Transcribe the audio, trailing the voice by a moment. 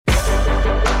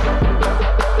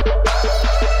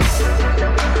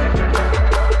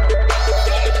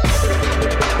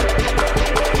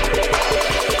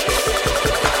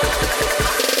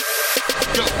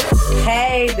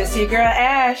your girl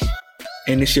Ash.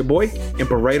 And it's your boy,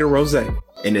 Imperator Rose.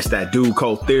 And it's that dude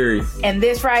Cold Theory. And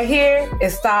this right here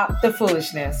is Stop the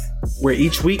Foolishness. Where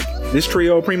each week, this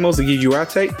trio of primos will give you our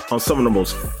take on some of the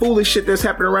most foolish shit that's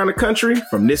happening around the country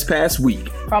from this past week.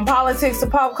 From politics to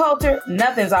pop culture,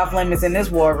 nothing's off limits in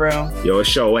this war room. Yo, it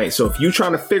sure ain't. So if you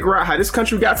trying to figure out how this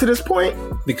country got to this point,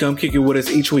 then come kick it with us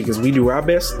each week as we do our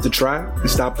best to try and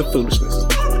stop the foolishness.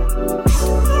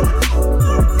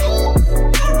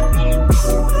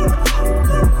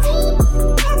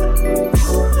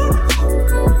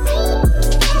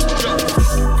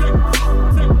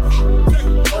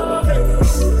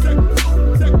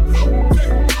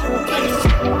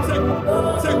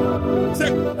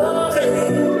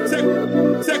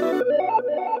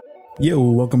 Yo,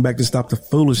 welcome back to Stop the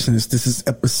Foolishness. This is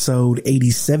episode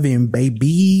 87,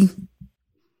 baby.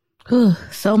 Ooh,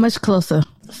 so much closer.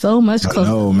 So much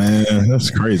closer. Oh man, that's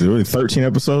crazy. We're 13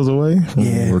 episodes away.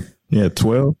 Yeah.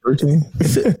 12, 13.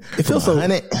 It feels so.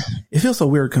 It feels so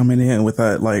weird coming in with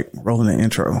that rolling the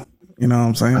intro. You know what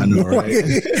I'm saying? I know, right?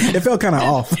 It felt kind of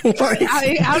off. I'm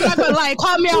not gonna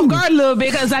caught me off guard a little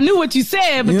bit because I knew what you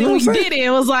said, but then when you did it, it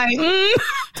was like,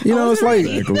 you know, it's like,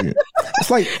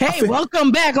 hey,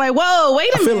 welcome back. Like, whoa,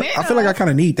 wait a minute. I feel like I kind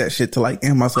of need that shit to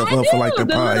amp myself up for the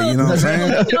pod. You know what I'm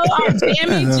saying? Our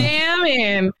jammy jam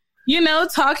and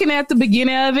talking at the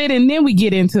beginning of it, and then we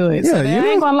get into it. Yeah, so I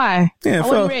ain't gonna lie. Yeah, I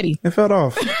wasn't ready. It felt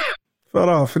off.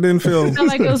 It didn't feel. It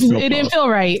didn't feel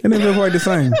right. It didn't feel quite the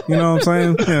same. You know what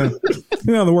I'm saying? Yeah.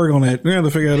 We have to work on that. We have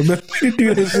to figure out a better way to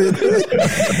do this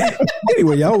shit.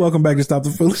 Anyway, y'all, welcome back to Stop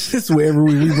the Foolishness, where every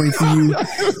week we bring to you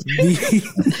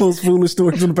the most foolish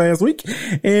stories from the past week.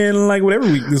 And like whatever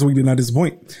week, this week did not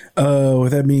disappoint.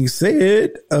 With that being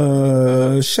said,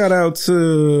 shout out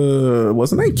to,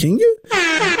 what's the name? Kenya?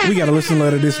 We got a listen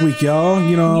letter this week, y'all.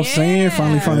 You know what I'm saying?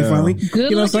 Finally.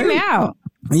 Good looking out.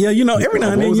 Yeah, every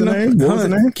now and then, what was the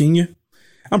name? Kenya.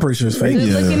 I'm pretty sure it's fake. Good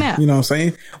looking out. You know what I'm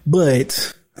saying?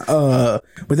 But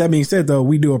with that being said, though,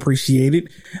 we do appreciate it.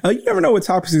 You never know what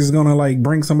topics is gonna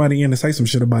bring somebody in to say some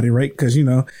shit about it, right? Because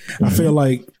I feel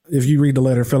like if you read the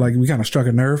letter, I feel like we kind of struck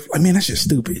a nerve. Like, man, that's just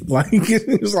stupid.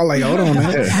 It's all like, hold on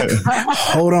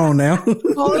now.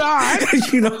 Hold on.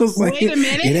 You know what I'm saying? Wait a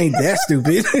minute. It ain't that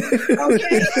stupid.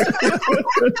 Okay.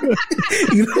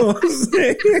 You know what I'm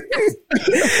saying?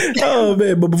 Oh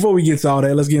man! But before we get to all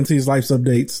that, let's get into these life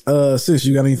updates. Sis,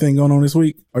 you got anything going on this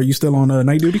week? Are you still on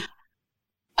night duty?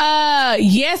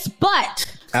 Yes,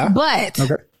 but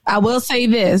okay. I will say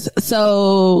this.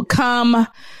 So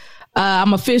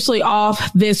I'm officially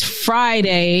off this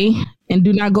Friday and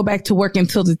do not go back to work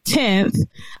until the 10th.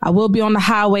 I will be on the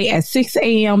highway at 6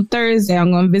 a.m. Thursday.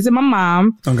 I'm going to visit my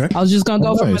mom. Okay. I was just going to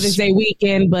go for Mother's Day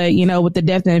weekend, but with the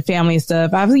death in the family and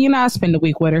stuff, I spend the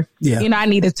week with her. Yeah. I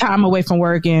needed time away from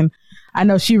work and I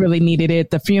know she really needed it.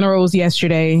 The funeral was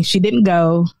yesterday. She didn't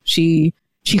go. She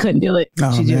couldn't do it.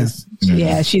 Oh,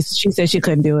 she said she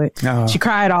couldn't do it. Oh. She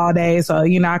cried all day. So,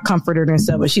 I comforted her and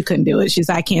stuff, but she couldn't do it. She's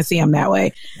I can't see him that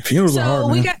way. Funerals are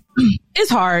hard, man. It's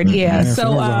hard. Yeah.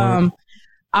 So,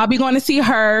 I'll be going to see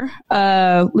her.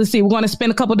 Let's see. We're going to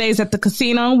spend a couple days at the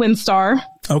casino, WinStar.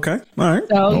 Okay. All right.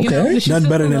 So, okay. Nothing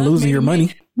better than losing your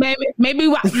money.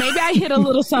 Maybe I hit a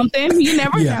little something. You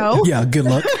never know. Yeah. Good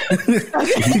luck.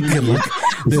 Good luck.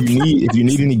 If you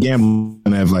need any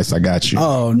gambling advice, I got you.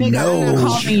 Oh, nigga, no. I'm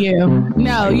not calling you.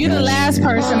 No, you're the last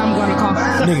person I'm going to call.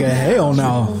 Nigga, hell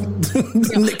no.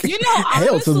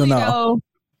 Hell to the no. Though,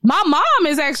 my mom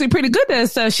is actually pretty good at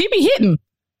this stuff. She be hitting.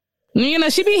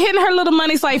 She be hitting her little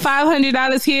money. It's like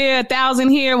 $500 here, $1,000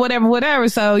 here, whatever.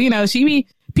 So, she be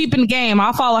peeping the game.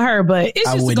 I'll follow her, but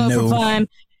it's just to go for fun.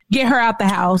 Get her out the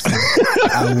house.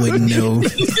 I wouldn't know.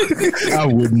 I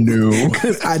wouldn't know.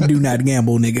 Because I do not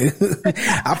gamble, nigga.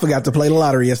 I forgot to play the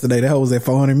lottery yesterday. That hoe was at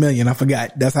 400 million. I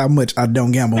forgot. That's how much I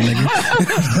don't gamble,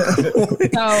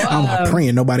 nigga. So, I'm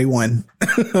praying nobody won.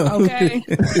 Okay.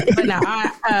 But no,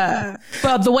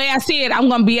 but the way I see it, I'm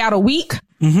going to be out a week.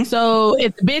 Mm-hmm. So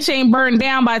if the bitch ain't burned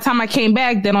down by the time I came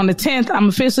back, then on the 10th, I'm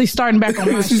officially starting back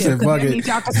on my shit. Said, fuck it.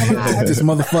 This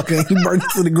motherfucker ain't burned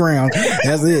to the ground.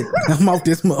 That's it. I'm off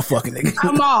this motherfucking nigga.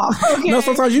 I'm off. Okay. No,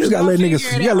 sometimes you just gotta let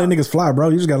niggas fly, bro.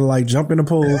 You just gotta jump in the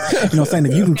pool. You know what I'm saying?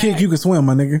 If you can kick, you can swim,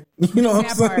 my nigga. You know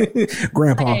what I'm saying?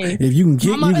 Grandpa. Hey, if you can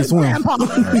kick, you can swim.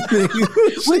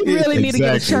 We really need to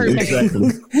get a shirt made.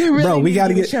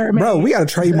 We gotta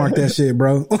trademark that shit,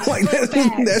 bro.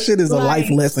 That shit is a life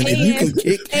lesson. If you can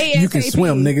kick, you can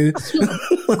swim, nigga.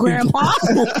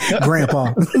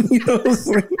 Grandpa. You know what I'm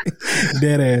saying?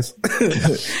 Dead ass.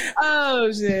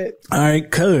 Oh shit. All right,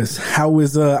 cuz how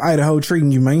is Idaho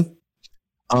treating you, man?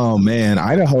 Oh man,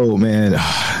 Idaho, man.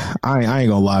 I ain't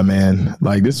gonna lie, man.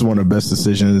 Like, this is one of the best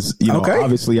decisions. You know,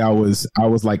 obviously I was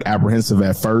like apprehensive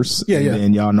at first. Yeah,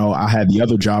 and y'all know I had the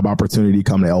other job opportunity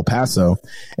come to El Paso.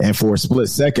 And for a split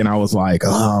second, I was like,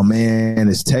 oh man,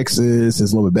 it's Texas.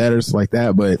 It's a little bit better, stuff like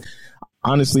that. But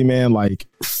honestly, man, like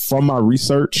from my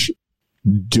research,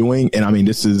 and I mean,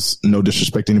 this is no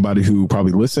disrespect to anybody who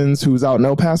probably listens who's out in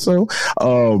El Paso,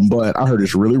 but I heard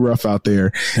it's really rough out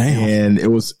there. Damn. And it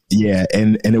was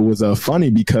and it was funny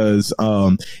because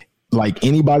like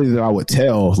anybody that I would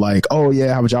tell, like, oh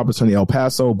yeah, I have a job opportunity in El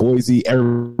Paso, Boise,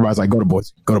 everybody's like, go to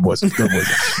Boise. He's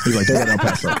like, go to El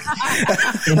Paso.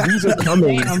 And these are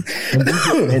coming,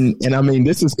 and I mean,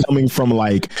 this is coming from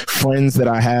like friends that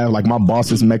I have, like my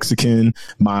boss is Mexican,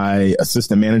 my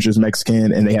assistant manager is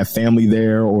Mexican, and they have family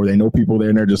there or they know people there,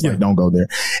 and they're just like, don't go there.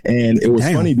 And it was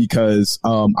funny because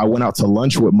I went out to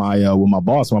lunch with my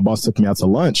boss. My boss took me out to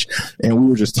lunch, and we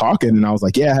were just talking, and I was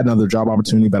like, yeah, I had another job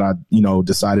opportunity, but I,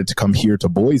 decided to come here to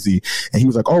Boise. And he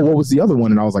was like, oh, what was the other one?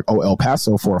 And I was like, oh, El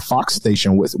Paso, for a Fox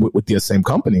station with the same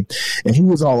company. And he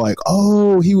was all like,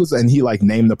 oh, and he like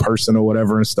named the person or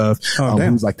whatever and stuff. He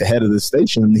was like the head of the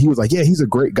station. And he was like, yeah, he's a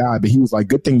great guy, but he was like,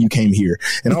 good thing you came here.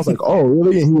 And I was like, oh,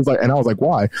 really? And he was like, and I was like,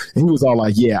 why? And he was all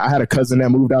like, yeah, I had a cousin that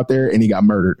moved out there and he got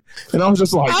murdered. And I was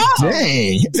just like,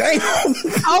 dang. Okay.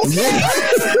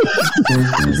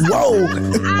 Whoa.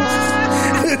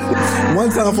 One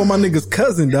time for my nigga's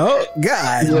cousin, dog.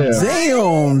 God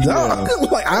damn, dog.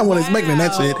 Like, I wasn't expecting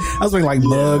that shit. I was thinking like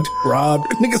mugged, robbed.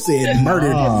 Nigga said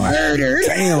murdered. Murdered.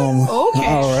 Damn. Okay.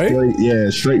 All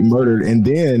right. Straight murdered. And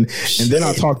then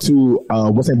I talked to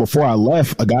before I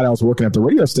left, a guy that I was working at the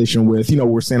radio station with. We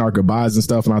were saying our goodbyes and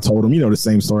stuff, and I told him, the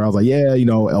same story. I was like, yeah,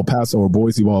 El Paso or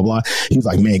Boise, blah blah blah. He was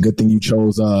like, man, good thing you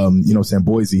chose saying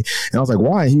Boise. And I was like,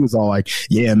 why? And he was all like,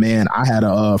 yeah, man, I had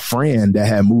a friend that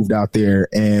had moved out there,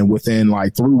 and within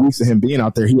like 3 weeks of him being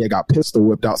out there, he had got pistol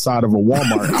whipped outside of a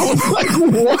Walmart. I was like,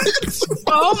 what?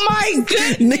 Oh my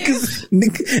goodness.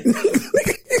 Nigga.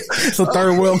 It's a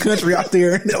third world country out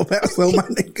there in El Paso, my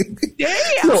nigga.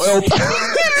 Damn.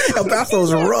 El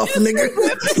Paso's rough, nigga.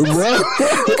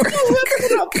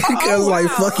 Because like,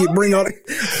 fuck it, bring on it.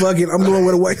 Fuck it, I'm going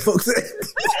where the white folks at.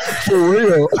 For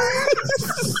real.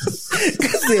 I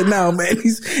said, no, man,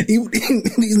 these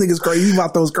niggas crazy. You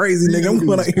about those crazy nigga. I'm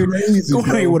going out here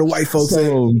where the white folks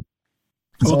at.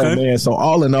 Okay. Man, so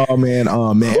all in all, man,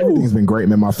 everything's been great,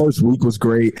 man. My first week was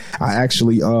great. I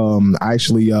actually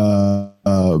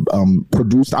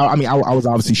produced. I was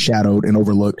obviously shadowed and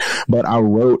overlooked, but I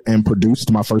wrote and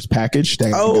produced my first package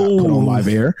that got put on live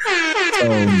air.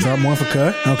 Drop one for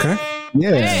cut. Okay.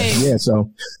 Yeah.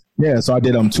 So I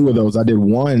did 2 of those. I did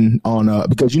one on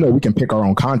because we can pick our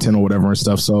own content or whatever and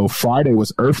stuff. So Friday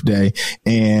was Earth Day,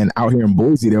 and out here in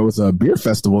Boise there was a beer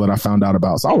festival that I found out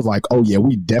about. So I was like, oh yeah,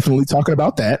 we definitely talking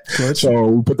about that. Good. So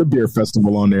we put the beer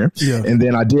festival on there. Yeah. And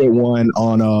then I did one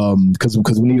on because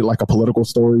we needed like a political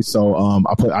story. So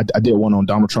I did one on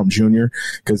Donald Trump Jr.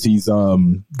 because he's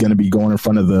gonna be going in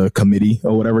front of the committee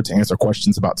or whatever to answer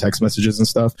questions about text messages and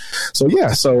stuff. So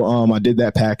I did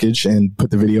that package and put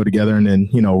the video together, and then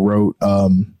wrote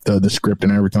the script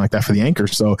and everything like that for the anchor.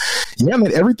 So yeah,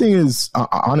 man, everything is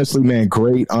honestly, man,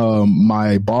 great.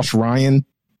 My boss Ryan,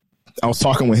 I was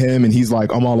talking with him, and he's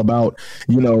like, I'm all about,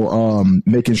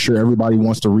 making sure everybody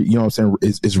wants to,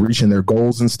 is reaching their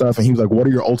goals and stuff. And he was like, what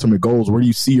are your ultimate goals? Where do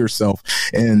you see yourself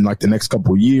in like the next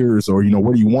couple of years, or,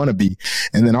 where do you want to be?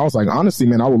 And then I was like, honestly,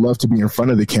 man, I would love to be in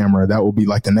front of the camera. That would be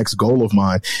like the next goal of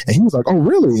mine. And he was like, oh,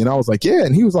 really? And I was like, yeah.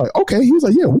 And he was like, okay. He was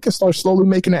like, yeah, we can start slowly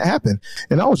making that happen.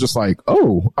 And I was just like,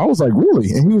 oh, I was like,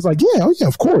 really? And he was like, yeah,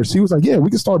 of course. He was like, yeah, we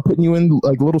can start putting you in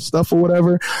like little stuff or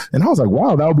whatever. And I was like,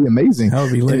 wow, that would be amazing. That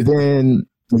would be lit.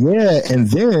 And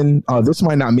then this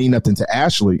might not mean nothing to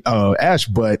Ash,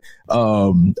 but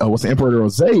what's the Emperor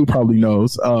Jose probably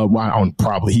knows.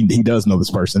 He does know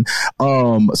this person.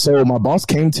 So my boss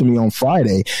came to me on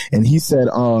Friday, and he said,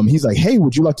 he's like, hey,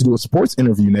 would you like to do a sports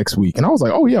interview next week? And I was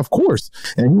like, oh yeah, of course.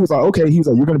 And he was like, okay. He was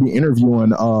like, you're going to be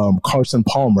interviewing Carson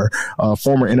Palmer,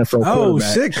 former NFL quarterback. Oh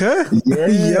shit, huh?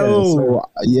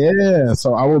 Yeah.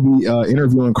 So I will be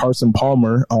interviewing Carson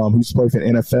Palmer, who's played for the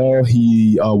NFL.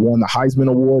 He won the Heisman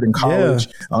Award in college.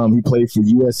 He played for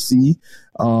USC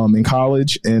in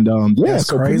college, and that's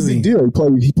so crazy. Pretty big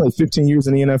deal. He played 15 years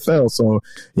in the NFL, so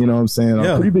you know what I'm saying,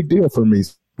 a pretty big deal for me.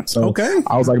 So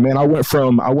I was like, man, I went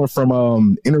from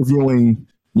interviewing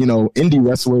indie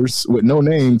wrestlers with no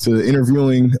name to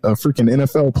interviewing a freaking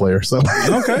NFL player. So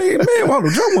okay, man, why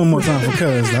don't drop one more time for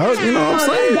Cuz, dog? You know what I'm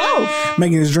saying?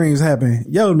 Making his dreams happen.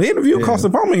 Yo, the interview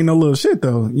Carson Palmer ain't no little shit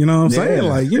though. You know what I'm saying?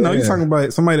 Like, you're talking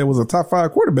about somebody that was a top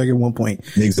 5 quarterback at one point.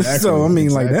 Exactly. So I mean,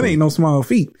 like, that ain't no small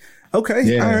feat. Okay.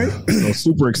 Yeah. All right. So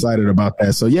super excited about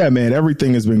that. So yeah, man,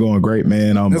 everything has been going great,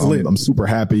 man. I'm super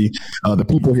happy. The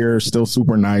people here are still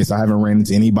super nice. I haven't ran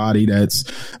into anybody that's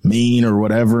mean or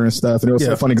whatever and stuff. And it was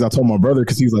so funny because I told my brother,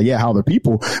 because he's like, yeah, how are the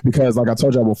people? Because like I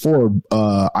told y'all before,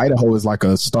 Idaho is like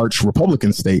a starch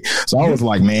Republican state. So I was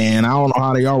like, man, I don't know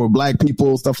how they are with black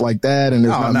people, stuff like that. And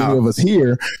there's not many of us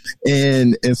here.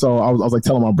 And so I was like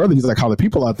telling my brother, he's like, how are the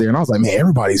people out there? And I was like, man,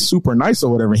 everybody's super nice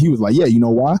or whatever. And he was like, yeah, you know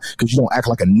why? Because you don't act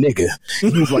like a nigga. He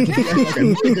was like, you act like a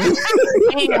nigga.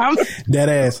 That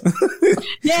ass.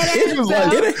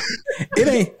 It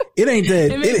ain't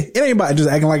that. It ain't about just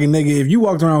acting like a nigga. If you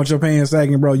walked around with your pants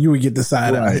sagging, bro, you would get the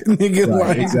side eye. Nigga,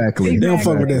 right, exactly. They don't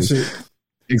fuck with that shit.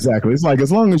 Exactly. It's like,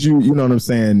 as long as you know what I'm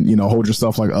saying, hold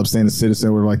yourself like an upstanding citizen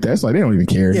or like that. It's like, they don't even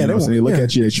care. Yeah, they look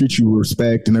at you, they treat you with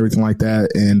respect and everything like that.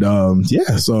 And,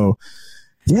 so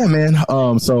yeah, man.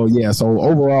 So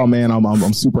overall, man,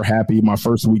 I'm super happy. My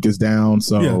first week is down.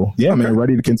 So man,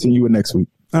 ready to continue it next week.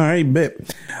 All right,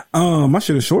 bet. My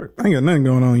shit is short. I ain't got nothing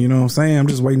going on. You know what I'm saying? I'm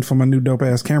just waiting for my new dope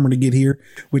ass camera to get here,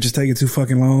 which is taking too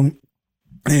fucking long.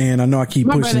 And I know I keep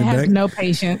pushing it back. Has no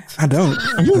patience. I don't,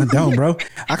 bro.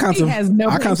 I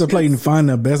contemplating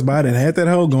finding a Best Buy that had that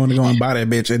hoe, going to go and buy that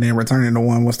bitch and then returning the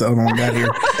one once the other one got here.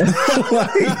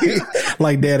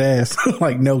 like dead ass,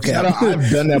 like no cap.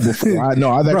 I've done that before. I've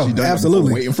actually done that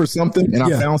before, waiting for something, and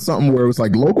I found something where it was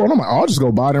like local, and I'm like, I'll just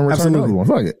go buy it and return another one.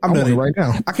 Fuck it, I'm done it right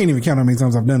now. I can't even count how many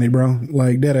times I've done it, bro.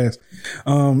 Like dead ass.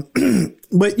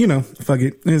 But fuck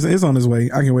it. It's on its way.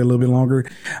 I can wait a little bit longer.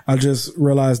 I just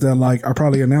realized that like I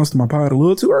probably announced my pod a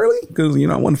little too early because,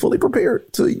 I wasn't fully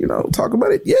prepared to, talk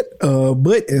about it yet.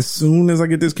 But as soon as I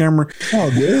get this camera,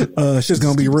 it's just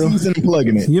going to be real.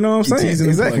 Plugging it. You know what I'm saying?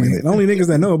 Exactly. The only niggas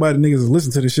that know about it, niggas that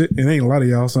listen to this shit. And ain't a lot of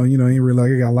y'all. So, ain't really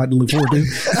like I got a lot to look forward to.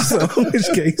 So in which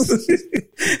case,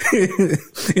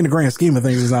 in the grand scheme of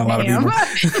things, it's not a lot of people.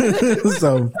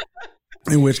 So,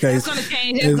 in which case,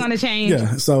 it's gonna change.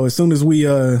 Yeah. So as soon as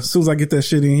I get that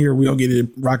shit in here, we'll get it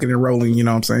rocking and rolling. You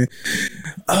know what I'm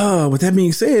saying? With that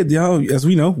being said, y'all, as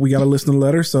we know, we got a listener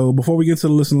letter. So before we get to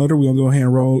the listener letter, we're gonna go ahead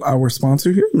and roll our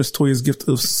sponsor here, Miss Toya's Gift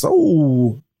of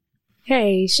Soul.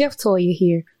 Hey, Chef Toya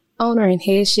here, owner and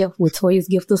head chef with Toya's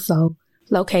Gift of Soul,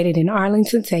 located in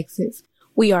Arlington, Texas.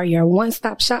 We are your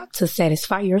one-stop shop to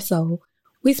satisfy your soul.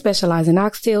 We specialize in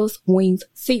oxtails, wings,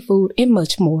 seafood, and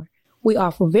much more. We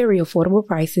offer very affordable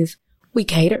prices. We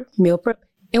cater, meal prep,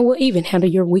 and we'll even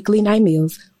handle your weekly night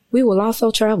meals. We will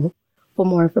also travel. For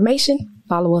more information,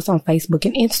 follow us on Facebook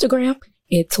and Instagram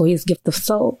at Toya's Gift of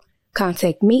Soul.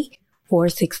 Contact me,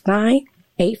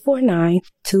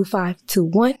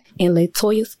 469-849-2521, and let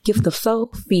Toya's Gift of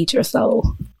Soul feed your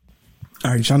soul.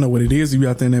 All right, y'all know what it is. You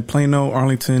out there in that Plano,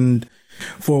 Arlington,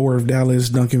 Fort Worth,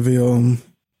 Dallas, Duncanville,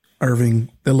 Irving,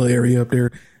 that little area up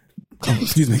there.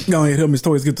 Excuse me. Go ahead, help Miss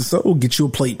Toys get the soul. Get you a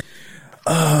plate.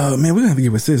 Man, we're gonna have to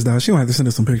get with sis, dog. She gonna have to send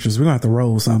us some pictures. We're gonna have to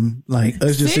roll something. Like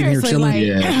us just sitting here chilling.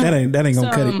 That ain't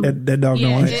gonna cut it. That dog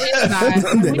don't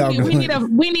like.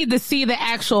 We need to see the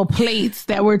actual plates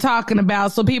that we're talking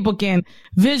about so people can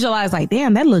visualize like,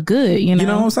 damn, that look good, You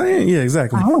know what I'm saying? Yeah,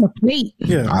 exactly. I want a plate.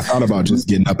 Yeah. I thought about just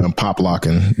getting up and pop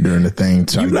locking during the thing.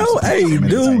 Hey,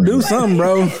 do something,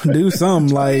 bro. Do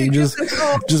something. Like just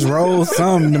roll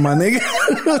something to my nigga.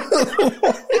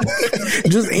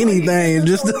 Just anything,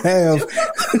 just to have.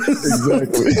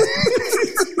 Exactly.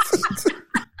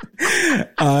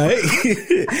 All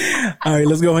right,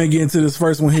 let's go ahead and get into this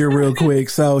first one here real quick.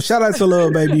 So shout out to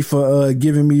Lil Baby for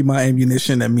giving me my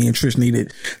ammunition that me and Trish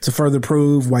needed to further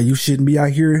prove why you shouldn't be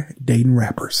out here dating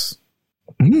rappers.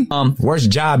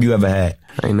 Worst job you ever had?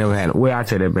 I ain't never had it. Well, I'll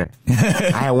tell that back.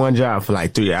 I had one job for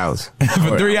like 3 hours.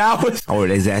 For 3 hours? I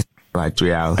worked his ass for like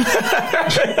 3 hours.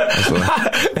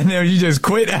 And then you just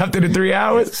quit after the 3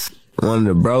 hours? One of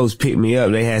the bros picked me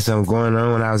up. They had something going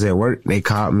on when I was at work. They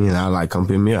called me and I was like, come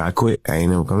pick me up. I quit. I ain't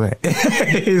never come back.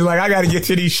 He's like, I got to get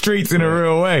to these streets in a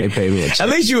real way. They paid me a check. At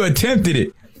least you attempted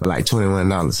it. For like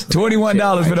 $21.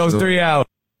 $21 for those 3 hours.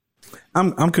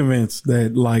 I'm convinced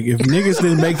that like if niggas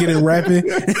didn't make it in rapping,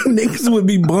 niggas would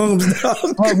be bums. Dog.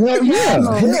 Hell yeah.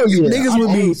 Niggas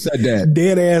would be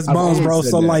dead ass bums, bro.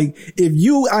 So like if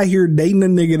you out here dating a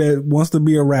nigga that wants to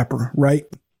be a rapper, right?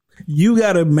 You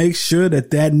gotta make sure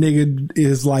that nigga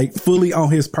is like fully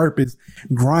on his purpose,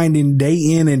 grinding day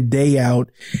in and day out,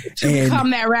 and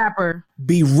become that rapper.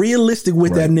 Be realistic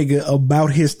with that nigga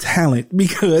about his talent,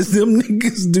 because them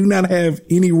niggas do not have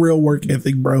any real work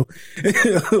ethic, bro.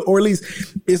 Or at least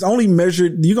it's only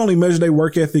measured. You can only measure their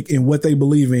work ethic in what they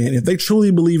believe in. If they truly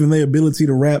believe in their ability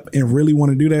to rap and really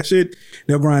want to do that shit,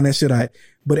 they'll grind that shit out.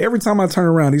 But every time I turn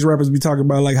around, these rappers be talking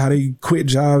about like how they quit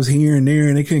jobs here and there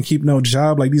and they couldn't keep no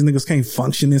job. Like these niggas can't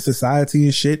function in society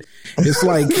and shit. It's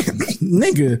like,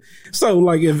 nigga. So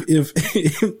like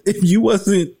if you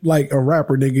wasn't like a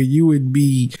rapper, nigga, you would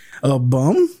be a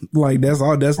bum. Like that's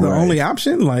the only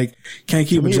option. Like can't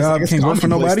keep a job, can't work for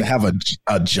nobody. To have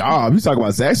a job. You talk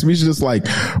about Zach Smith, he's just like,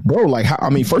 bro, like, I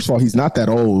mean, first of all, he's not that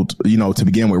old, you know, to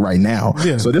begin with right now.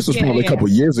 Yeah. So this was probably a couple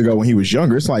years ago when he was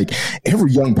younger. It's like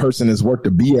every young person has worked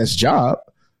a BS job.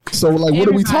 So like, what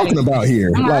are we talking about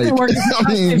here? Like, I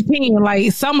mean, 15,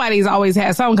 like somebody's always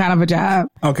had some kind of a job.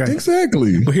 Okay.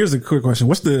 Exactly. But here's a quick question.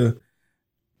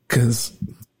 Cause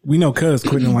we know Cuz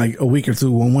quit in like a week or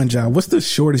two on one job. What's the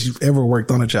shortest you've ever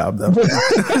worked on a job though?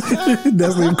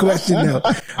 That's the question now.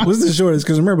 What's the shortest?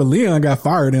 Cause remember Leon got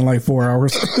fired in like 4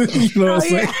 hours. You know what I'm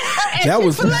saying? That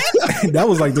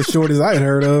was like the shortest I had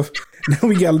heard of. Now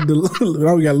we got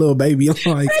little baby. Like,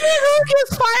 who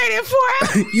gets fired in 4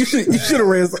 hours? You should have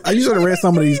read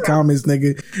some of these comments,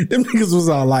 nigga. Them niggas was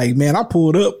all like, man, I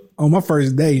pulled up on my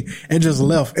first day and just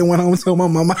left and went home and told my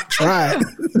mom I tried.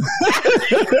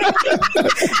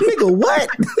 Nigga, what?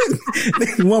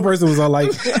 One person was all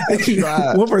like,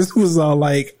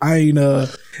 I ain't never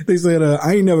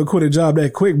quit a job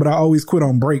that quick, but I always quit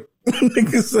on break.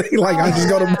 Niggas say like I just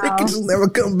go to break and just never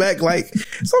come back. Like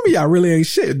some of y'all really ain't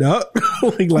shit, dog.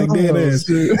 like dead ass.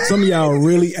 Some of y'all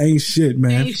really ain't shit,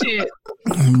 man. Ain't shit.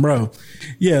 Bro.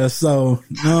 Yeah, so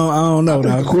no, I don't know.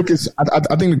 I think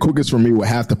the quickest for me would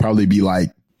have to probably be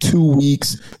like 2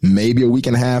 weeks, maybe a week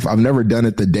and a half. I've never done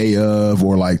it the day of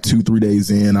or like 2-3 days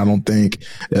in. I don't think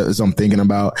as I'm thinking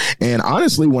about. And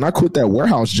honestly, when I quit that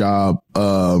warehouse job,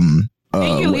 can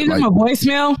you leave them a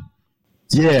voicemail?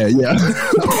 Yeah.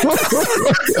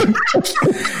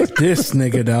 This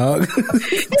nigga, dog.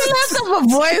 He left him a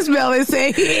voicemail and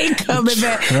said he ain't coming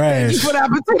back. Trash. For the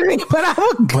opportunity, but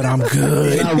I'm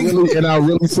good. And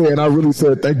I really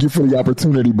said thank you for the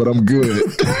opportunity, but I'm good.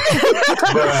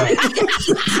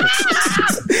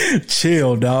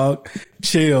 Chill, dog.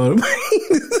 Chill.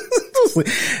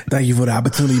 Thank you for the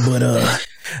opportunity, but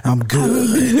I'm good.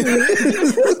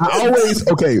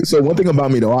 So one thing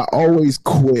about me though, I always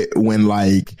quit when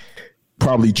like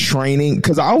probably training,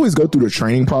 because I always go through the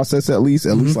training process at least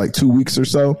like 2 weeks or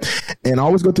so. And I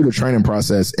always go through the training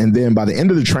process. And then by the end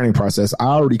of the training process, I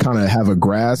already kind of have a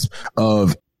grasp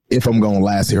of if I'm going to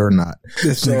last here or not.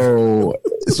 So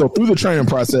through the training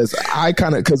process, I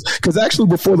kind of, cause actually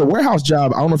before the warehouse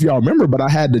job, I don't know if y'all remember, but I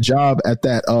had the job at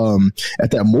that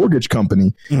mortgage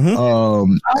company.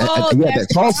 That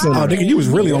call center. Oh, nigga, you was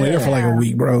really only there for like a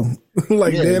week, bro.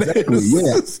 Like that. Exactly.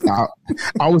 Yeah.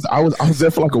 I was there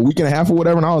for like a week and a half or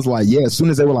whatever. And I was like, yeah, as soon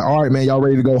as they were like, all right, man, y'all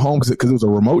ready to go home? Cause it was a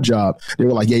remote job. They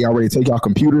were like, yeah, y'all ready to take y'all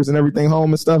computers and everything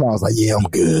home and stuff. I was like, yeah, I'm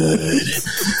good.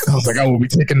 I was like, I will be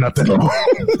taking nothing home.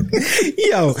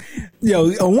 Yo,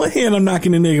 on one hand, I'm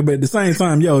knocking the nigga, but at the same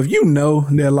time, if you know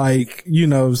that like, you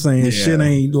know what I'm saying, shit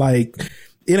ain't like,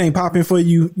 it ain't popping for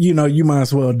you, you know, you might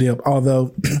as well dip.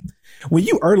 Although when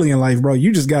you early in life, bro,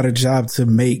 you just got a job to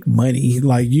make money.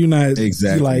 Like you're not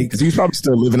exactly like he's probably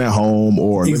still living at home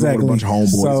or living with a bunch of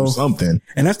homeboys or something.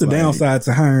 And that's the downside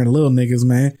to hiring little niggas,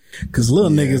 man. Cause little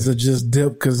niggas are just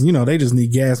dip because you know they just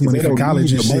need gas money for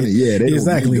college and shit. Money. Yeah, they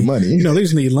exactly. Don't need the money. You know they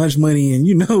just need lunch money and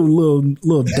you know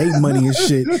little date money and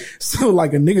shit. So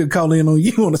like a nigga call in on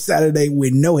you on a Saturday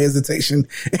with no hesitation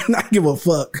and not give a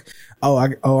fuck.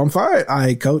 I'm fired. All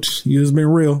right, coach, you just been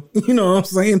real. You know what I'm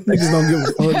saying? Niggas don't give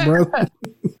a fuck, bro.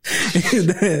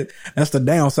 That's the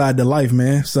downside to life,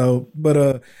 man. So,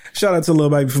 but shout out to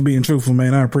Lil Baby for being truthful,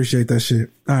 man. I appreciate that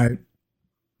shit. All right.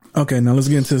 Okay, now let's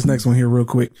get into this next one here real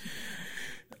quick.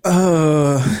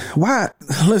 Why?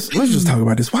 Let's just talk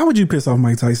about this. Why would you piss off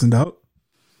Mike Tyson, dog?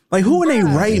 Like, who in their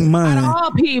right mind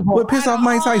would piss off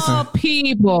Mike Tyson? All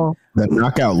people. The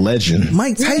knockout legend.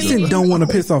 Mike Tyson don't want to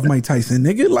piss off Mike Tyson,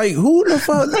 nigga. Like, who the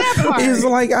fuck is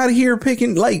like out here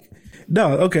picking like,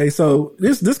 dog? Okay, so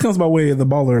this comes by way of the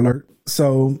baller alert.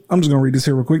 So I'm just gonna read this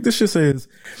here real quick. This shit says,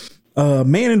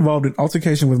 man involved in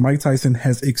altercation with Mike Tyson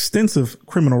has extensive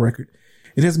criminal record.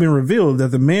 It has been revealed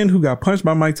that the man who got punched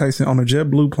by Mike Tyson on a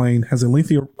JetBlue plane has a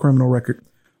lengthy criminal record.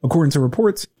 According to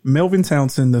reports, Melvin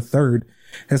Townsend III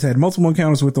has had multiple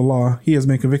encounters with the law. He has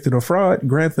been convicted of fraud,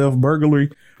 grand theft,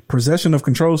 burglary, possession of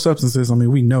controlled substances. I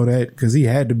mean, we know that because he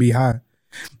had to be high,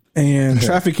 and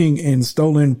trafficking in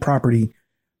stolen property.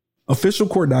 Official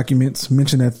court documents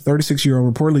mention that the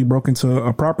 36-year-old reportedly broke into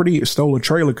a property, stole a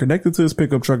trailer connected to his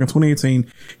pickup truck in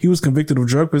 2018. He was convicted of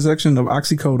drug possession of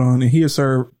oxycodone, and he has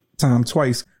served time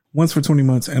twice, once for 20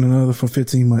 months and another for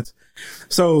 15 months.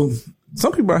 So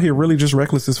some people out here really just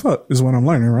reckless as fuck is what I'm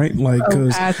learning, right? Like,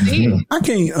 cause I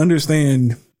can't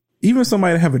understand even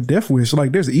somebody that have a death wish,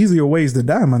 like there's easier ways to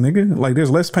die, my nigga. Like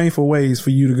there's less painful ways for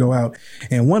you to go out.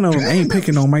 And one of them ain't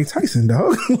picking on Mike Tyson,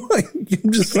 dog. Like,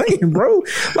 I'm just saying, bro.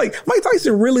 Like Mike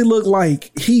Tyson really looked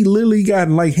like he literally got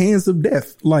like hands of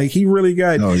death. Like he really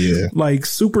got like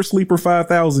super sleeper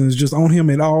 5,000s just on him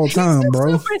at all time,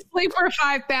 bro. Super sleeper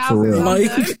 5,000.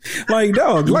 Like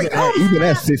dog, like even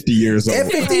at 50 years old.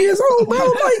 At 50 years old, bro.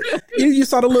 Like you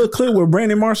saw the little clip where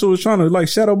Brandon Marshall was trying to like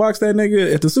shadow box that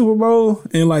nigga at the Super Bowl,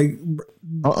 and like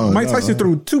Mike Tyson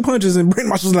threw 2 punches and Brandon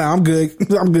Marshall's like, I'm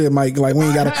good, Mike. Like we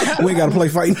ain't gotta play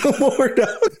fighting no more, dog.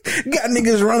 Got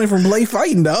niggas running from play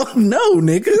fighting, dog. No,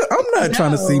 nigga. I'm not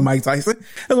trying to see Mike Tyson.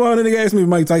 That's why the nigga asked me if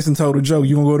Mike Tyson told a joke.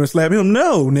 You gonna go there and slap him?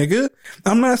 No, nigga.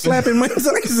 I'm not slapping Mike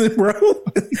Tyson, bro.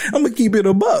 I'm gonna keep it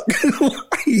a buck.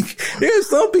 Like, there's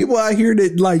some people out here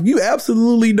that like you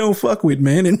absolutely don't fuck with,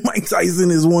 man, and Mike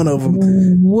Tyson is one of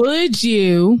them. Would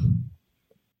you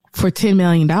for $10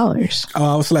 million? Oh,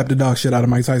 I would slap the dog shit out of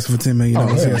Mike Tyson for $10 million.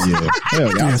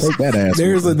 Hell yeah. I'll take that ass.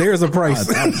 There's a price.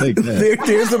 I'll take that.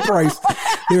 There's a price.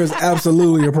 There's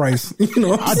absolutely a price. You know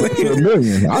what I'm saying? For $1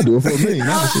 million. I'll do it for $1 million.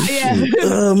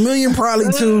 $1 million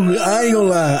probably too. I ain't gonna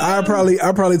lie.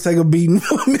 I'll probably take a beating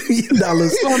for $1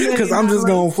 million because I'm just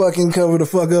gonna fucking cover the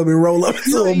fuck up and roll up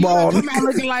to a ball. Come out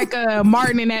looking like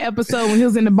Martin in that episode when he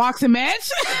was in the boxing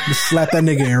match. Just slap that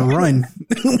nigga and run.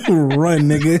 Run,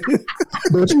 nigga.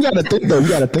 But you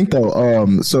gotta think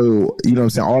though. So you know what I'm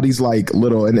saying, all these like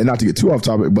little, and not to get too off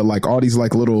topic, but like all these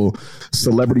like little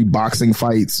celebrity boxing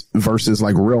fights versus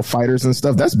like real fighters and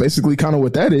stuff. That's basically kind of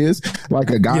what that is. Like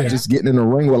a guy just getting in the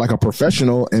ring with like a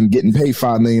professional and getting paid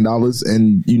 $5 million,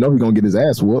 and you know he's gonna get his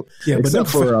ass whooped. Yeah, except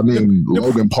for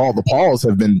Logan Paul. The Pauls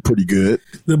have been pretty good,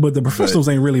 but the professionals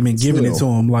ain't really been giving it to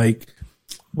him. Like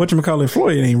whatchamacallit,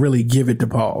 Floyd ain't really give it to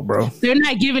Paul, bro. They're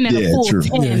not giving it a full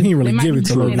 10. Yeah, he ain't really give it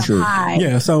to Logan.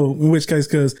 Yeah, so in which case,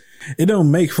 because it don't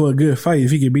make for a good fight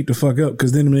if he get beat the fuck up,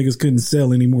 because then the niggas couldn't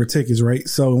sell any more tickets, right?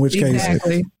 So in which case,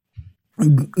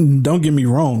 don't get me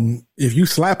wrong, if you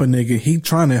slap a nigga, he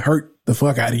trying to hurt the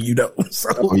fuck out of you though. So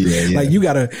like you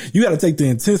gotta take the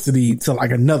intensity to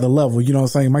like another level. You know what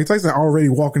I'm saying? Mike Tyson already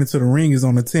walking into the ring is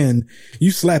on a 10.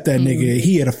 You slap that nigga,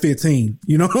 he at a 15.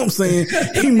 You know what I'm saying?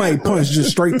 He might punch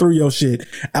just straight through your shit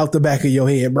out the back of your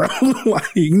head, bro. Like,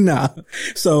 nah.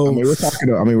 So we're talking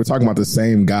about the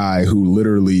same guy who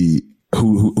literally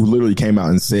came out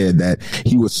and said that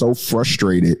he was so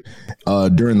frustrated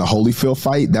during the Holyfield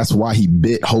fight. That's why he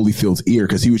bit Holyfield's ear,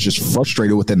 because he was just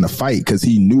frustrated within the fight, because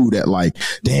he knew that like,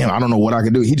 damn, I don't know what I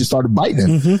can do. He just started biting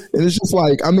him. Mm-hmm. And it's just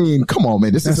like, I mean, come on,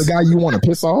 man. This is a guy you want to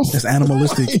piss off? It's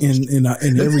animalistic in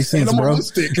every sense, bro.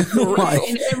 Like,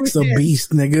 it's a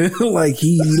beast, nigga. Like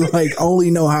he like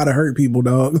only know how to hurt people,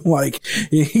 dog. Like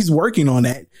he's working on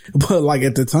that. But like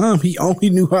at the time, he only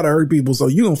knew how to hurt people. So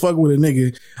you gonna fuck with a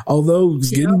nigga, although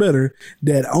it's getting better,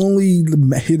 that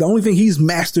the only thing he's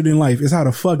mastered in life is how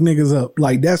to fuck niggas up.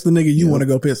 Like that's the nigga you want to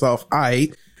go piss off. All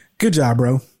right. Good job,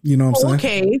 bro. You know what I'm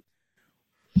saying?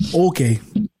 Okay.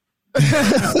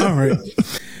 All right.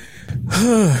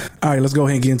 All right, let's go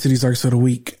ahead and get into these arcs of the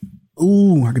week.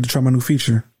 Ooh, I get to try my new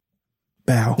feature.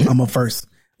 Bow. I'm up first.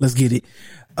 Let's get it.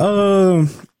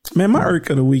 Man, my arc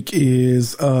of the week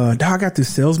is I got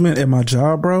this salesman at my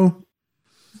job, bro.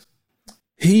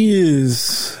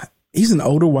 He's an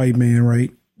older white man,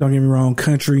 right? Don't get me wrong,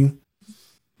 country.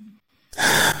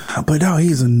 But dog,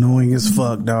 he's annoying as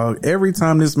fuck, dog. Every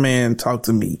time this man talked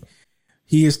to me,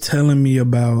 he is telling me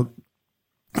about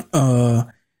the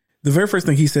very first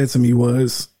thing he said to me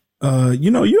was,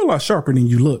 you know, you're a lot sharper than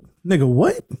you look. Nigga,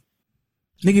 what?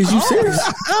 Nigga, is you serious?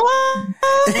 Oh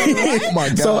my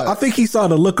God. So I think he saw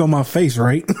the look on my face,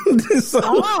 right?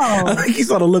 I think he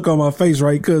saw the look on my face,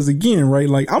 right? Because again, right,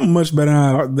 like I'm much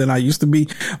better than I used to be.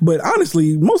 But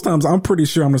honestly, most times I'm pretty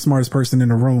sure I'm the smartest person in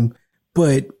the room.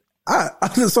 But I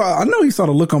know he saw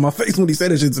the look on my face when he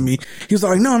said that shit to me. He was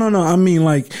like, no. I mean,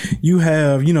 like you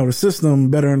have, you know, the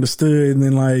system better understood, and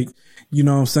then like, you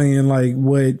know what I'm saying? Like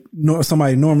what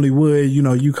somebody normally would, you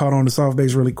know, you caught on the soft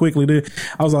base really quickly there.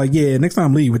 I was like, yeah, next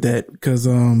time lead with that. Cause,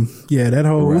 that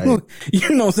whole, you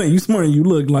know what I'm saying? You smarter than you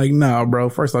look. Like, nah, bro.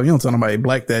 First off, you don't tell nobody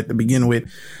black that to begin with.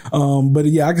 But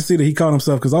yeah, I can see that he caught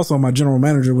himself, cause also my general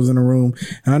manager was in the room,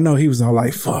 and I know he was all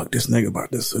like, fuck, this nigga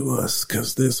about to sue us,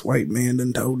 cause this white man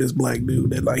done told this black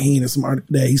dude that like he ain't as smart,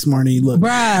 that he's smarter than he look.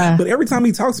 Bruh. But every time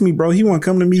he talks to me, bro, he want to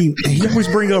come to me and he always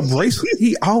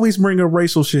bring up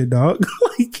racial shit, dog.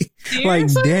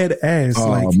 like dead ass. Oh,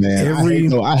 like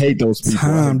man, I hate those people.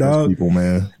 Time, dog. People,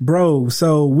 man. Bro,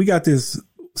 so we got this.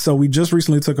 So we just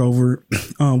recently took over.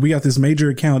 We got this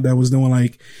major account that was doing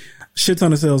like shit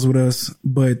ton of sales with us.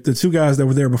 But the two guys that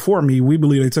were there before me, we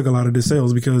believe they took a lot of the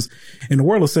sales, because in the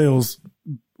world of sales,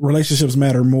 relationships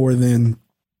matter more than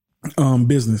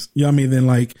business. You know what I mean? Than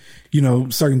like, you know,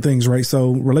 certain things, right?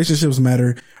 So relationships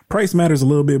matter. Price matters a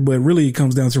little bit, but really it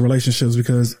comes down to relationships,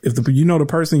 because if you know the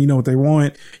person, you know what they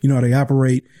want, you know how they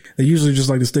operate. They usually just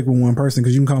like to stick with one person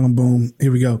because you can call them, boom,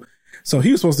 here we go. So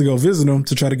he was supposed to go visit them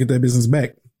to try to get that business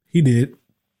back. He did,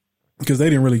 because they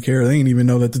didn't really care. They didn't even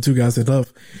know that the two guys had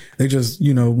left. They just,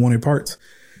 you know, wanted parts.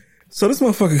 So this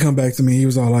motherfucker come back to me. He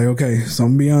was all like, okay, so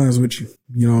I'm gonna be honest with you.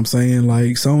 You know what I'm saying?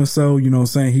 Like so-and-so, you know what I'm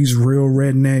saying? He's real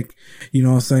redneck. You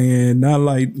know what I'm saying? Not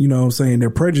like, you know what I'm saying? They're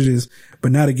prejudiced,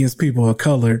 but not against people of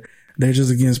color. They're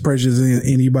just against prejudice in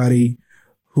anybody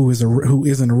who isn't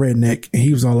a redneck. And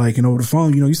he was all like, and over the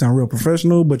phone, you know, you sound real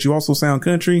professional, but you also sound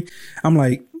country. I'm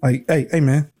like, hey,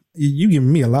 man. You giving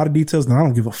me a lot of details that I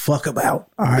don't give a fuck about.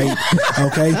 All right.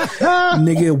 Okay.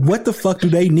 Nigga, what the fuck do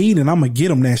they need? And I'm going to get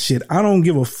them that shit. I don't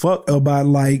give a fuck about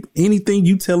like anything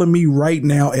you telling me right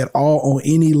now at all on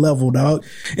any level, dog.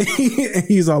 And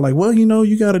he's all like, well, you know,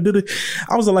 you got to do it.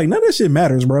 I was like, none of that shit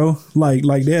matters, bro. Like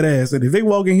dead ass. And if they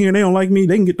walk in here and they don't like me,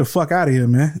 they can get the fuck out of here,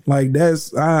 man. Like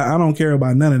I don't care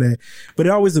about none of that. But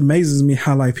it always amazes me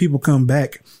how like people come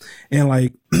back and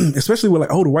like, especially with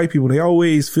like older white people, they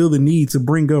always feel the need to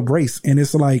bring up race. And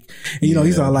it's like, you know,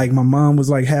 he's all like, my mom was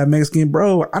like half Mexican,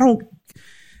 bro.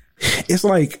 It's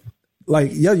like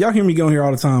y'all hear me get on here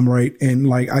all the time, right? And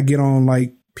like, I get on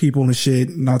like people and shit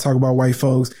and I talk about white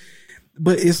folks,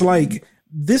 but it's like,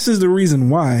 this is the reason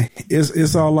why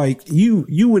it's all like you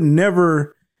would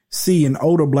never see an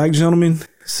older black gentleman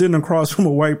sitting across from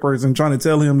a white person trying to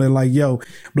tell him that like, yo,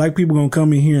 black people gonna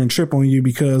come in here and trip on you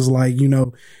because like, you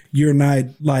know, you're not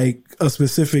like a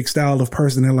specific style of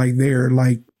person that like they're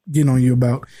like getting on you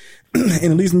about. And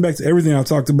it leads me back to everything I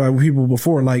talked about with people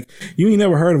before. Like, you ain't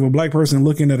never heard of a black person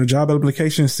looking at a job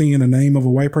application, seeing the name of a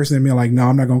white person and being like, no,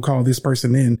 I'm not gonna call this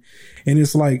person in. And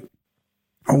it's like,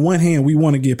 on one hand, we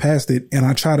want to get past it, and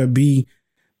I try to be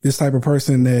this type of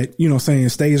person that, you know, saying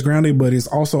stays grounded, but is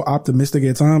also optimistic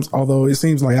at times. Although it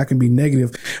seems like I can be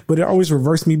negative, but it always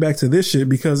reverts me back to this shit,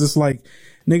 because it's like,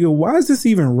 nigga, why is this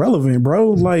even relevant,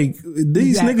 bro? Like,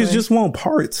 these niggas just want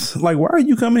parts. Like, why are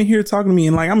you coming here talking to me?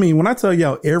 And like, I mean, when I tell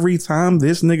y'all, every time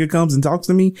this nigga comes and talks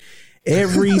to me,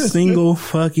 every single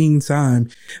fucking time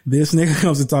this nigga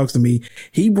comes and talks to me,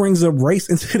 he brings up race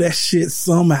into that shit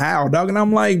somehow, dog. And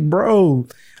I'm like, bro,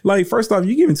 like, first off,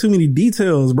 you giving too many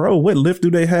details, bro. What lift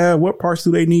do they have? What parts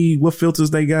do they need? What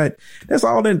filters they got? That's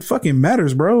all that fucking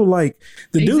matters, bro. Like,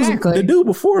 the dude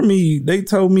before me, they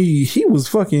told me he was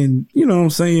fucking, you know what I'm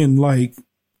saying? Like,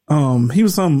 he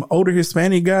was some older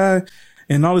Hispanic guy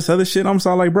and all this other shit. I'm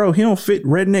so like, bro, he don't fit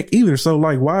redneck either. So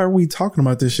like, why are we talking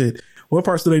about this shit? What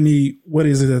parts do they need? What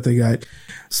is it that they got?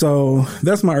 So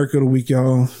that's my irk of the week,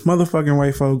 y'all. Motherfucking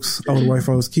white folks, older white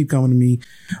folks keep coming to me,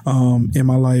 in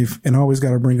my life, and I always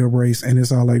got to bring up race. And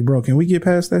it's all like, bro, can we get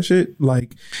past that shit?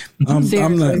 Like, I'm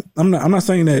not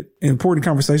saying that important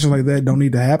conversations like that don't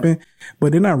need to happen,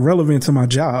 but they're not relevant to my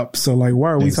job. So like,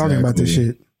 why are we talking about this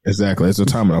shit? Exactly. There's a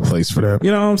time and a place for that.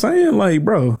 You know what I'm saying? Like,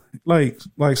 bro, like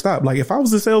stop. Like, if I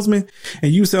was a salesman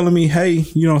and you telling me, hey,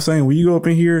 you know what I'm saying, when you go up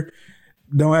in here,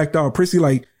 don't act all prissy.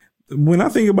 Like, when I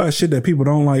think about shit that people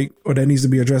don't like or that needs to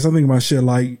be addressed, I think about shit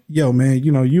like, yo, man,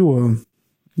 you know, you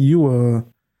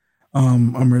a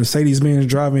Mercedes-Benz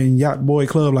driving yacht boy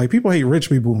club. Like, people hate rich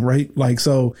people, right? Like,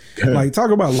 so like,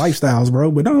 talk about lifestyles,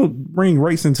 bro, but don't bring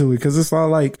race into it. Cause it's all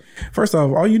like, first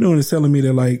off, all you doing is telling me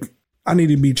that like, I need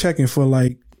to be checking for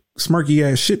like smirky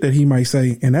ass shit that he might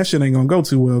say. And that shit ain't gonna go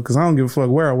too well. Cause I don't give a fuck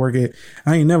where I work at.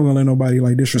 I ain't never gonna let nobody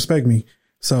like disrespect me.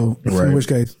 So in which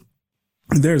case,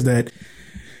 there's that.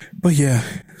 But yeah,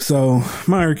 so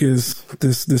my irk is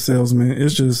this salesman.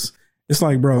 It's just, it's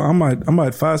like, bro, I'm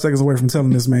about 5 seconds away from telling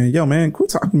this man, yo, man, quit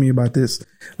talking to me about this.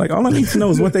 Like, all I need to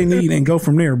know is what they need and go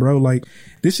from there, bro. Like,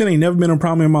 this shit ain't never been a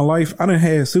problem in my life. I done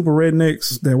had super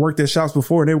rednecks that worked at shops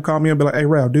before, and they would call me up and be like, hey,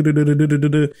 Ralph, and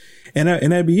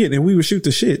that'd be it. And we would shoot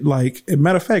the shit. Like,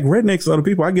 matter of fact, rednecks are the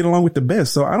people I get along with the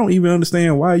best. So I don't even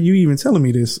understand why you even telling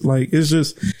me this. Like, it's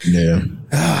just,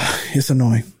 it's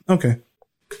annoying. Okay.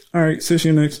 All right, sis,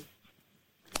 you next.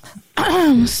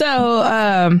 So,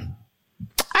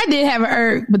 I did have an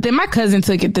irk, but then my cousin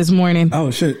took it this morning.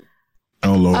 Oh, shit.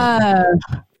 Oh, Lord.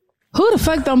 Who the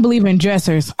fuck don't believe in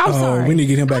dressers? I'm sorry. We need to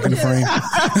get him back in the frame.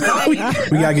 we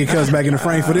got to get Cuz back in the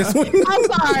frame for this one. I'm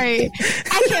sorry.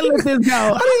 I can't let this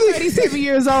go. I'm 37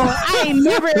 years old. I ain't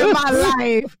never in my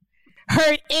life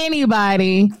hurt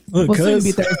anybody. Look,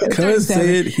 Cuz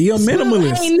said he a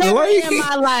minimalist. I ain't never in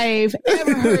my life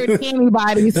ever heard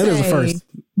anybody that say is a first.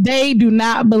 They do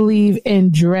not believe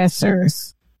in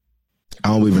dressers. I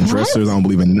don't believe in dressers. I don't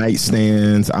believe in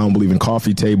nightstands. I don't believe in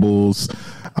coffee tables.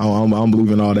 I don't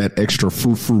believe in all that extra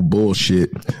frou-frou bullshit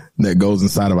that goes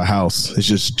inside of a house. It's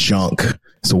just junk.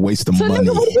 It's a waste of money.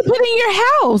 Nigga, what do you put in your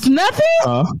house?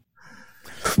 Nothing?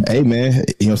 Hey, man, you know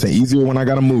what I'm saying? Easier when I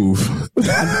got to move.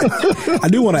 I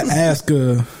do want to ask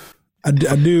I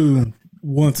do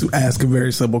want to ask a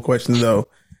very simple question, though.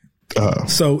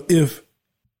 So if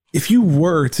you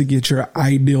were to get your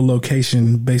ideal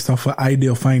location based off of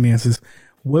ideal finances,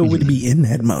 what would be in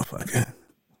that motherfucker?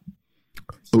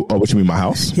 Oh, what you mean, my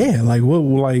house? Yeah, like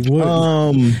what?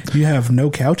 You have no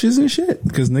couches and shit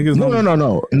because niggas.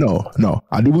 No.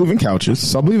 I do believe in couches.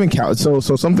 So I believe in couches. So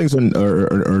some things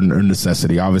are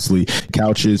necessity. Obviously,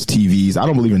 couches, TVs. I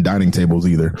don't believe in dining tables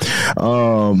either.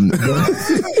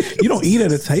 You don't eat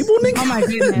at a table, nigga? Oh my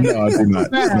goodness! No, I do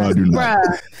not. Bruh, No, I do not.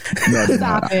 No, I do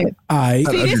Stop not. it.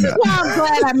 See, this is why I'm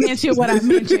glad I mentioned what I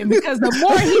mentioned because the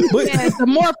more he says, the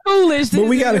more foolish this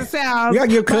is going to sound. We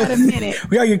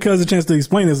gotta give Cuz a chance to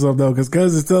explain this up though, because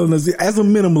Cuz is telling us as a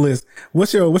minimalist,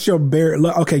 what's your bare?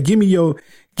 Okay, give me your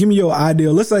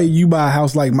ideal. Let's say you buy a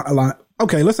house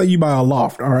let's say you buy a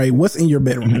loft. All right, what's in your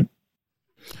bedroom?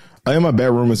 In my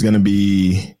bedroom is going to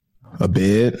be a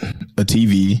bed, a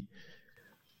TV.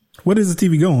 What does the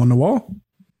TV go on the wall?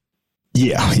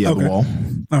 Yeah, okay. The wall.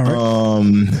 All right.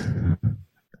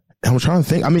 I'm trying to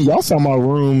think. I mean, y'all saw my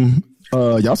room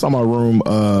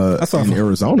in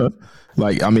Arizona.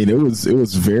 Like, I mean, it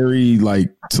was very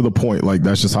like to the point. Like,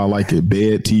 that's just how I like it.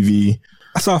 Bed, TV.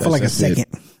 I saw it for like a second.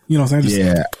 You know what I'm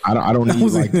saying? Yeah, I don't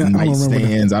need like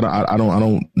nightstands. I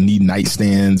don't need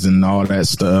nightstands and all that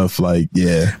stuff. Like,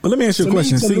 yeah. But let me ask you a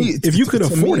question. See, if you could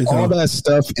afford it, all that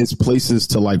stuff is places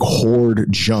to like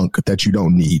hoard junk that you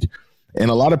don't need.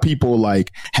 And a lot of people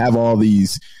like have all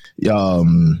these,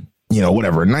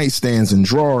 whatever nightstands and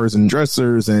drawers and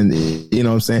dressers and you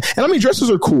know what I'm saying. And I mean, dressers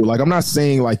are cool. Like, I'm not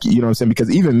saying like, you know what I'm saying,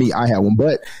 because even me, I had one,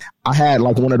 but I had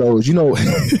like one of those,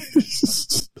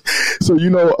 so,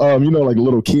 like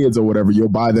little kids or whatever, you'll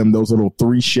buy them those little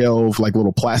 3-shelf, like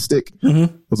little plastic, those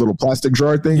little plastic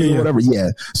drawer things or whatever. Yeah.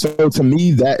 So to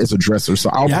me, that is a dresser. So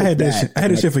I had that shit. I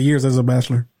had that shit for years as a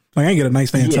bachelor. Like, I ain't get a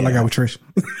nightstand until I got with Trish.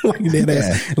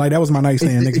 Like that was my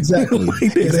nightstand. Nigga. Exactly.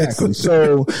 Exactly.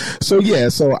 So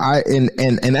I,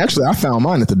 and actually I found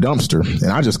mine at the dumpster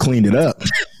and I just cleaned it up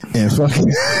and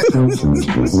fucking.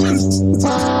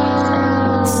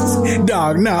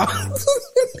 Dog, no.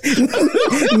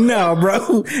 No,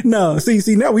 bro. No.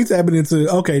 See, now we tapping into,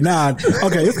 okay,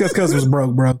 it's because Cuz was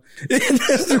broke, bro.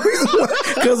 That's the reason why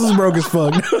Cuz was broke as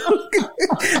fuck.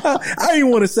 I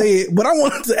didn't want to say it, but I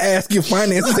wanted to ask if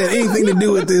finances had anything to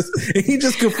do with this. And he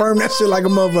just confirmed that shit like a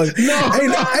motherfucker.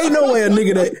 Ain't no way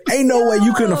ain't no way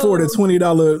you couldn't afford a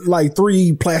 $20 like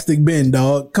 3 plastic bin,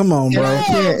 dog. Come on, bro. I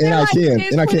can't.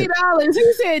 $20.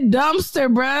 He said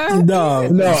dumpster, bro.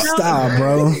 Dog, no, stop,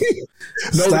 bro.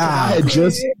 Stop.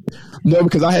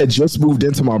 Because I had just moved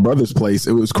into my brother's place.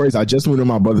 It was crazy. I just moved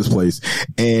into my brother's place,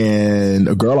 and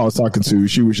a girl I was talking to,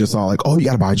 she was just all like, "Oh, you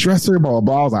got to buy a dresser, blah blah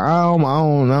blah." I was like, "I don't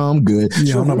know, I'm good."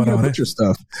 Yeah, I'm not about all that. Your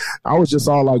stuff. I was just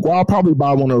all like, "Well, I'll probably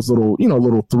buy one of those little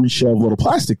 3-shelf little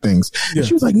plastic things." Yeah. And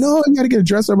she was like, "No, you got to get a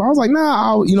dresser." But I was like,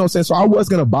 "Nah, what I'm saying." So I was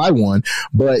gonna buy one,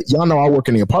 but y'all know I work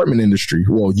in the apartment industry.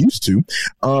 Well, used to,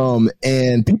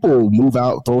 and people move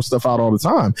out, throw stuff out all the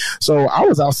time. So I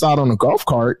was outside on a golf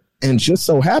cart. And just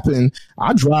so happened,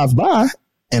 I drive by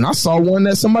and I saw one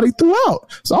that somebody threw out.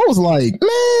 So I was like,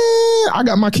 man, I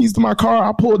got my keys to my car.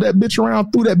 I pulled that bitch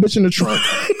around, threw that bitch in the trunk,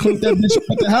 clicked that bitch up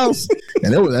at the house.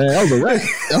 And that was a wreck.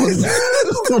 That was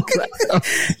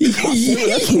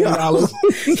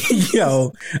 $20.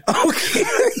 Yo, okay.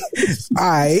 All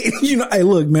right. Hey,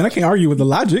 look, man, I can't argue with the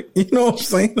logic. You know what I'm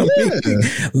saying?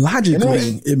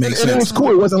 Logically, it makes sense. It was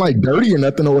cool. It wasn't like dirty or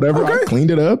nothing or whatever. Okay. I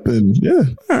cleaned it up and yeah.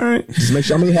 All right. Just make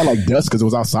sure. I mean, it had like dust because it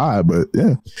was outside, but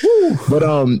yeah. But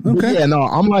okay. Yeah, no,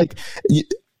 I'm like,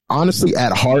 honestly,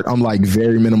 at heart, I'm like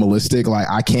very minimalistic. Like,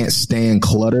 I can't stand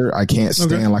clutter. I can't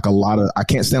stand I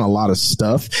can't stand a lot of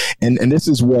stuff. And this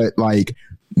is what like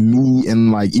me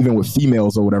and like even with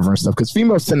females or whatever and stuff, because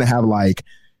females tend to have like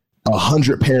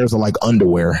 100 pairs of like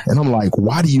underwear. And I'm like,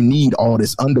 why do you need all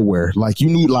this underwear? Like, you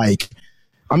need like,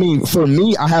 I mean, for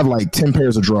me, I have like 10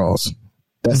 pairs of drawers.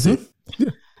 That's it. Yeah.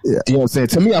 Yeah, you know what I'm saying?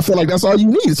 To me, I feel like that's all you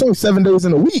need. It's only 7 days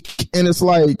in a week. And it's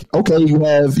like, okay, you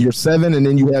have your 7 and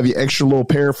then you have your extra little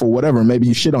pair for whatever. Maybe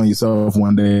you shit on yourself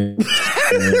one day.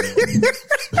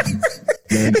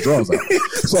 And the drawers out.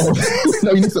 So,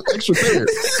 you need some extra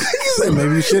pairs. So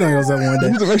maybe you shit on yourself one day.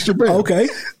 You need some extra pairs. Okay.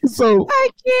 So I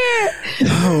can't.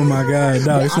 Oh my God.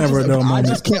 No, it's never a dull moment. I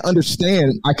just can't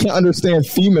understand. I can't understand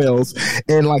females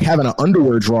and like having an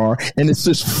underwear drawer and it's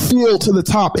just filled to the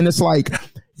top. And it's like,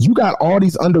 you got all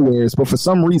these underwears, but for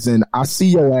some reason I see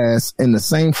your ass in the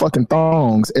same fucking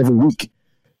thongs every week.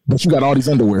 But you got all these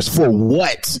underwears for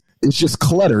what? It's just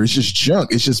clutter. It's just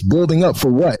junk. It's just building up for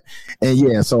what? And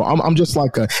yeah, so I'm just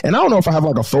like and I don't know if I have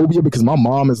like a phobia because my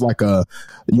mom is like a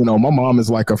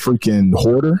freaking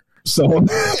hoarder. So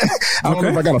I don't know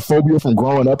if I got a phobia from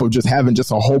growing up of just having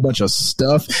just a whole bunch of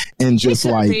stuff and just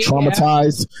like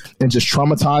traumatized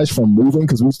from moving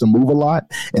because we used to move a lot.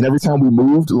 And every time we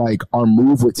moved, like our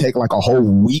move would take like a whole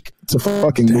week to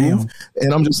fucking move.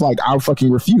 And I'm just like, I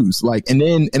fucking refuse. Like, and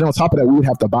then on top of that, we would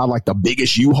have to buy like the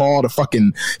biggest U-Haul, the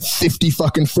fucking 50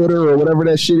 fucking footer or whatever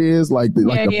that shit is, like the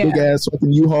big ass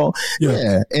fucking U-Haul.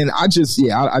 Yeah. And I just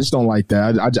don't like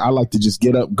that. I like to just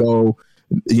get up, go,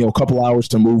 a couple hours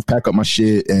to move, pack up my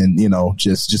shit, and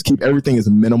just keep everything as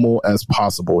minimal as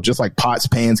possible. Just like pots,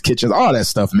 pans, kitchens, all that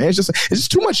stuff, man. It's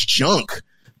just too much junk.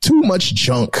 Too much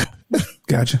junk.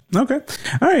 Gotcha. Okay.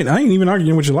 All right. I ain't even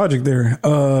arguing with your logic there.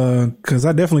 Cause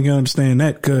I definitely can understand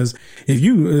that. Cause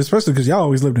especially cause y'all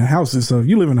always lived in houses. So if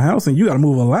you live in a house and you got to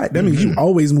move a lot, that means you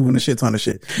always moving a shit ton of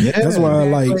shit. Yeah. That's why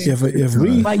if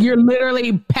we like, you're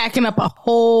literally packing up a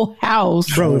whole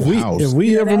house, bro. If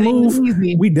we ever move,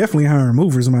 we definitely hiring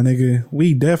movers, my nigga.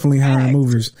 We definitely hiring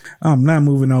movers. I'm not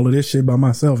moving all of this shit by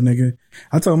myself, nigga.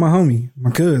 I told my homie,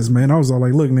 my cuz, man, I was all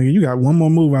like, look, nigga, you got one more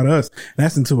move out of us.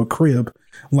 That's into a crib.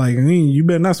 Like, I mean, you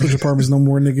better not switch apartments no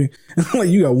more, nigga. Like,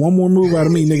 you got one more move out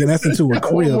of me, nigga. That's into a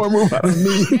crib. One more move out of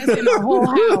me. That's in a whole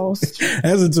house.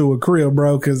 That's into a crib,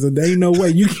 bro. Cause there ain't no way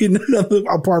you get another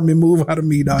apartment move out of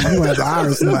me, dog. You have to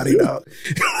hire somebody, dog.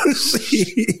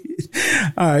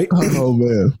 All right. Oh,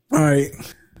 man. All right.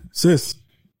 Cuz,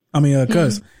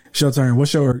 it's your turn.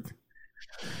 What's your irk?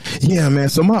 Yeah, man.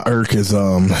 So my irk is,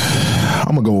 I'm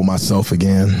gonna go with myself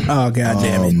again. Oh, God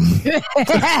damn it.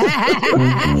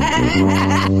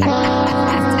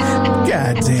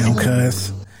 God damn,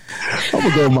 cuz. I'm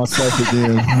gonna go with myself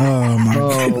again. Oh my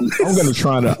God. I'm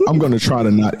gonna try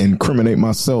to not incriminate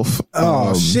myself.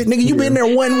 Oh shit, nigga, you been there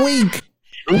 1 week.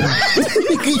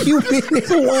 Nigga, you been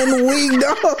there 1 week,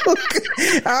 dog.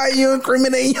 How are you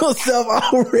incriminating yourself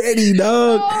already,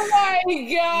 dog? Oh my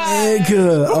God.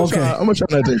 Nigga. Okay. I'm gonna try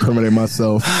not to incriminate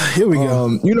myself. Here we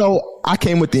go. I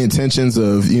came with the intentions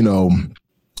of, you know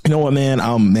what, man?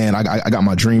 I got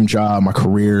my dream job, my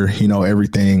career,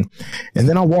 everything. And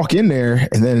then I walk in there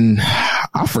and then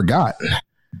I forgot.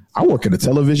 I work at a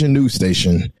television news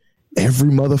station.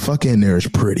 Every motherfucker in there is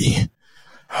pretty.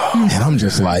 And I'm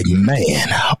just like, man,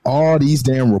 all these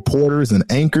damn reporters and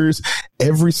anchors,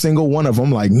 every single one of them,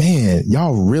 like, man,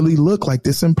 y'all really look like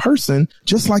this in person,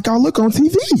 just like y'all look on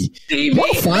TV.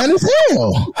 Y'all fine as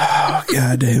hell. Oh,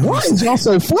 goddamn. Why is y'all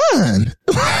so fine?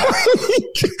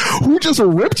 Who just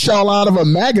ripped y'all out of a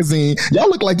magazine? Y'all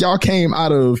look like y'all came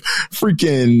out of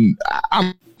freaking,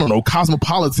 I don't know,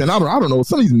 Cosmopolitan. I don't know,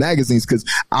 some of these magazines, because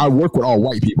I work with all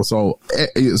white people, so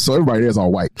everybody there is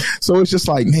all white. So it's just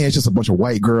like, man, it's just a bunch of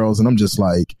white girls, and I'm just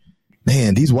like,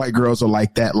 man, these white girls are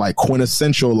like that, like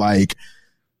quintessential, like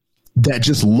that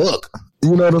just look.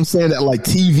 You know what I'm saying? That like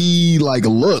TV, like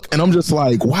look. And I'm just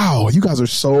like, wow, you guys are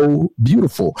so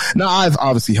beautiful. Now, I've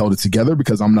obviously held it together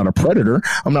because I'm not a predator.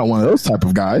 I'm not one of those type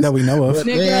of guys. That we know of.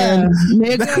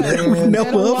 Nigga, that we know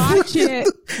of. Watch it.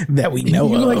 That we know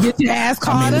you of. You gonna get your ass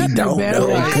caught up? We don't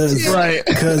know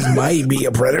because might be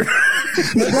a predator.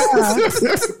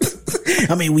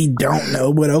 I mean, we don't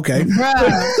know, but okay.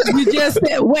 Bruh, you just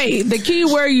said, wait, the key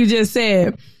word you just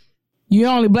said, you're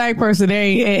the only black person.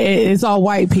 It's all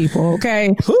white people.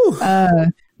 Okay.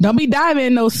 Don't be diving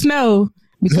in no snow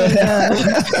because,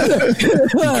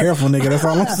 be careful, nigga. That's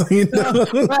all I'm saying.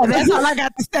 That's all I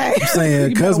got to say. I'm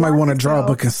saying, cuz might want to draw up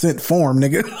a consent form,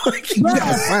 nigga. You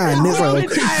gotta sign this.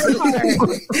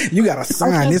 You gotta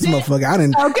sign this motherfucker. I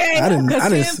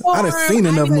didn't seen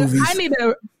enough movies.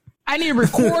 I need to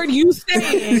record you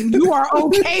saying you are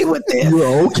okay with this. You're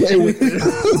okay with this.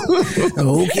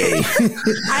 Okay.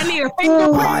 I need a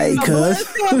fingerprint. Hi, cuz.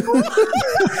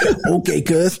 Okay,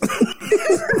 cuz.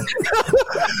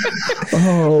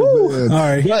 Oh, man. All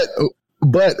right.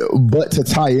 But to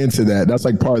tie into that, that's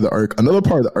like part of the irk. Another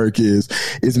part of the irk is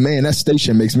man, that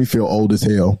station makes me feel old as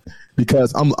hell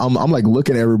because I'm like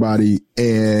looking at everybody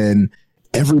and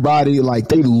everybody like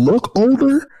they look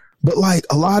older. But like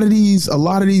a lot of these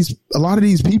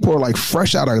people are like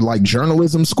fresh out of like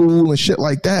journalism school and shit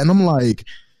like that. And I'm like,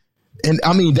 And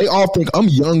I mean, they all think I'm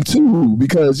young too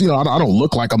because, you know, I don't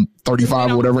look like I'm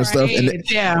 35 or whatever and stuff. And and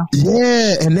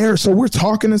we're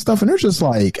talking and stuff and they're just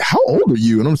like, how old are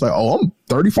you? And I'm just like, oh, I'm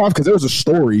 35. Because there was a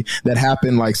story that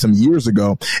happened like some years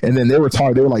ago. And then they were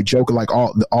like joking, like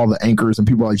all the anchors and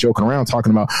people like joking around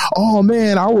talking about, oh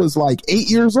man, I was like 8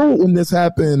 years old when this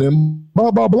happened and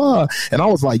blah, blah, blah. And I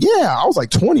was like, yeah, I was like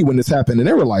 20 when this happened. And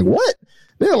they were like, what?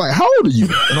 They're like, how old are you?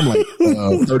 And I'm like,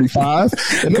 35.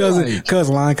 And cousin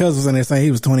was in there saying he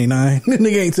was 29.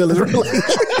 Nigga ain't tell his real age.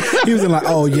 He was in like,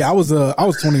 oh yeah, I was 29.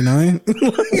 I'm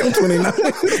 29.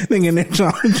 Nigga in there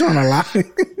trying to lie.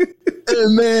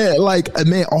 And man,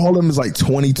 all of them is like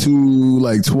 22,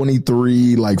 like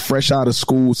 23, like fresh out of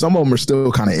school. Some of them are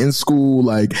still kind of in school.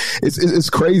 Like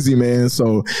it's crazy, man.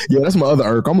 So yeah, that's my other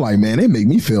irk. I'm like, man, they make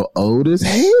me feel old as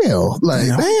hell. Like,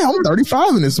 man, I'm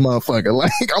 35 in this motherfucker.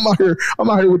 Like I'm out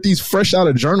here with these fresh out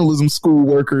of journalism school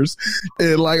workers.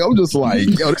 And like, I'm just like,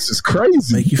 yo, this is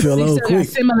crazy. Make you feel old quick.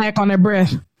 Similac on their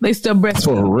breath. They still breath.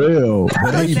 For real.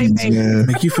 Man.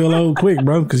 Make you feel old quick,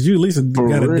 bro, because you at least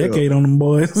got a decade on them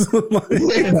boys.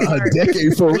 A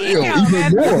decade for real.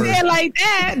 Even more. Like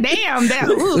that. Damn.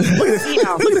 Look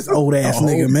at this old ass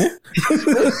nigga, man.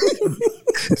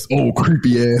 This old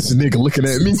creepy ass nigga looking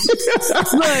at me.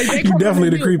 Look, you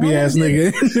definitely the creepy ass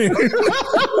nigga.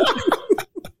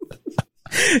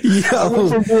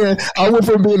 I went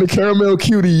from being a caramel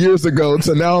cutie years ago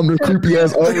to now I'm the creepy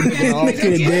ass old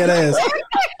nigga. Dead ass.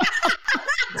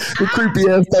 The creepy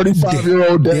ass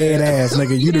 35-year-old dead ass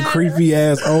nigga. You the creepy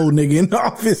ass old nigga in the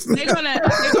office. They're gonna be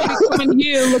coming to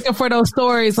you looking for those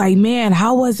stories. Like, man,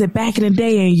 how was it back in the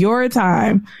day in your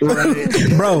time,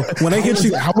 bro? When they hit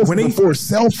you, before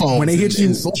cell phones, when they hit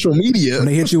you, social media, when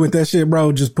they hit you with that shit,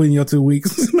 bro, just put in your 2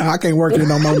 weeks. Nah, I can't work here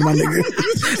no more, my nigga.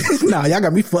 Nah, y'all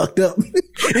got me fucked up.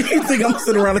 You think I'm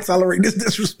sitting around and tolerate this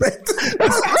disrespect?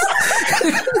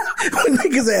 When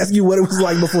niggas ask you what it was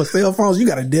like before cell phones, you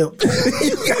got to dip.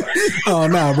 Oh,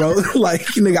 nah, bro. Like,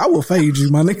 nigga, I will fade you,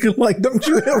 my nigga. Like, don't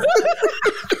you ever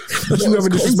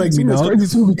disrespect me, dog. It's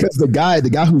crazy too because the guy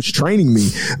who's training me,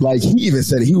 like, he even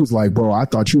said, he was like, bro, I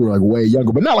thought you were like way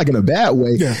younger, but not like in a bad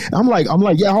way. Yeah. I'm like,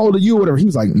 yeah, how old are you? Whatever. He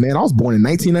was like, man, I was born in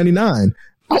 1999.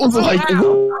 I was like,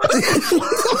 you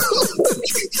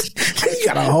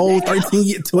got a whole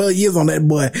 12 years on that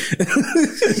boy.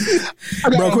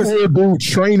 Bro, dude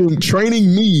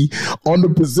training me on the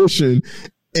position,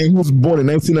 and he was born in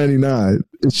 1999.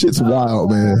 Shit's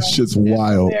wild, man. Shit's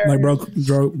wild. Like, bro,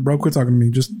 quit talking to me.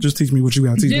 Just teach me what you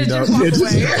got to teach me, dog.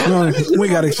 We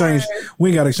got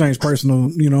to exchange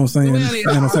personal, you know what I'm saying,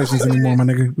 annotations anymore, my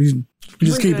nigga. We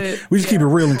just keep it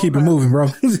real and keep it moving, bro.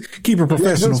 Keep it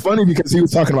professional. It's funny because he was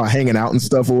talking about hanging out and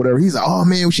stuff or whatever. He's like, oh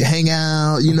man, we should hang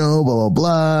out, you know, blah, blah,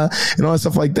 blah, and all that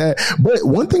stuff like that. But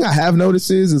one thing I have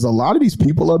noticed is a lot of these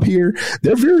people up here,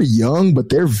 they're very young, but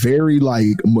they're very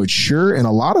like mature. And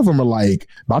a lot of them are like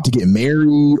about to get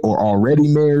married or already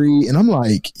married. And I'm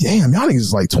like, damn, y'all niggas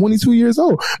is like 22 years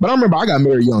old. But I remember I got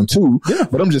married young too. Yeah.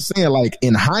 But I'm just saying, like,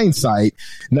 in hindsight,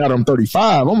 now that I'm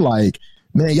 35, I'm like,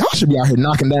 man, y'all should be out here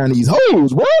knocking down these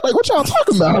hoes, bro. Like, what y'all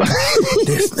talking about?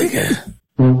 This nigga.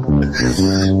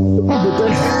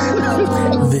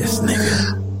 This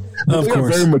nigga. Of they're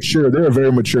course. Very mature. They're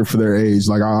very mature for their age.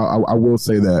 Like, I will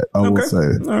say that. I will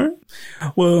say. All right.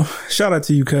 Well, shout out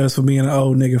to you, cuz, for being an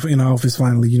old nigga in the office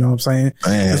finally. You know what I'm saying?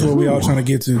 Man. That's what we all trying to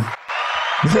get to.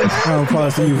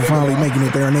 Applause to you for finally making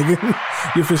it there, nigga.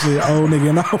 You're officially an old nigga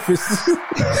in the office.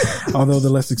 Although the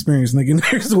less experienced nigga in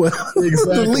there as well.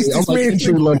 Exactly. The least experienced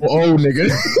level old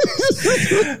nigga.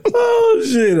 Oh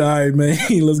shit. All right, man.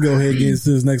 Let's go ahead and get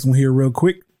into this next one here real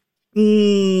quick.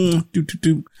 Let's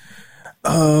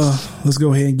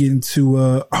go ahead and get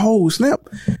into oh snap.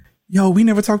 Yo, we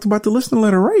never talked about the listener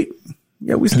letter, right?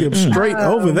 Yeah, we skipped straight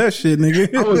over that shit,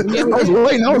 nigga. I was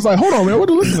waiting. I was like, hold on, man. What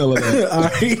the listener letter? All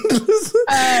right.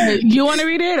 You want to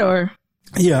read it or?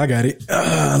 Yeah, I got it.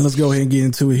 Let's go ahead and get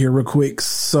into it here real quick.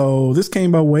 So this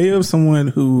came by way of someone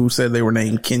who said they were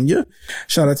named Kenya.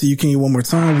 Shout out to you, Kenya, one more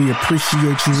time. We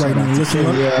appreciate you writing and listening.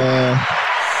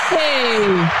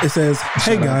 Hey. It says,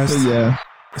 hey guys.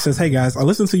 It says, hey guys, I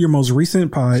listened to your most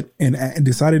recent pod and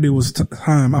decided it was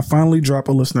time I finally drop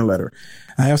a listener letter.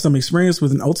 I have some experience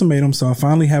with an ultimatum, so I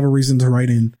finally have a reason to write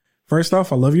in. First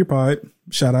off, I love your pod.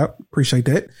 Shout out. Appreciate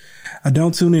that. I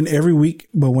don't tune in every week,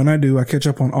 but when I do, I catch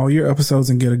up on all your episodes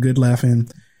and get a good laugh in.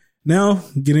 Now,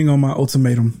 getting on my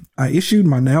ultimatum. I issued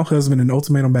my now husband an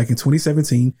ultimatum back in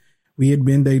 2017. We had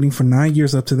been dating for 9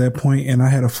 years up to that point, and I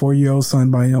had a 4-year-old son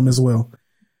by him as well.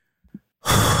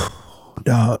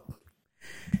 Dog.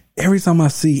 Every time I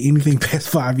see anything past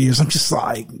 5 years, I'm just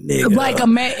like, nigga. Like a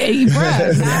man,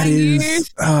 bruh, 9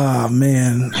 years. Oh,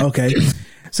 man. Okay.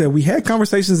 Said we had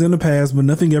conversations in the past, but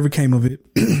nothing ever came of it.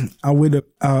 I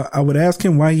would ask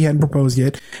him why he hadn't proposed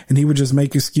yet, and he would just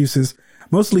make excuses.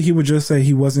 Mostly he would just say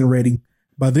he wasn't ready.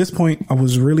 By this point, I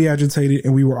was really agitated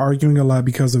and we were arguing a lot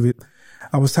because of it.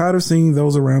 I was tired of seeing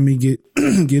those around me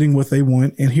getting what they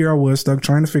want. And here I was stuck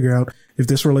trying to figure out if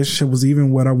this relationship was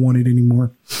even what I wanted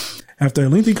anymore. After a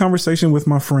lengthy conversation with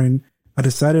my friend, I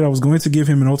decided I was going to give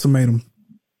him an ultimatum.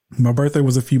 My birthday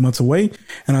was a few months away,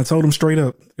 and I told him straight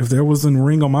up, if there was a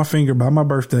ring on my finger by my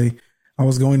birthday, I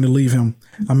was going to leave him.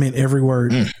 I meant every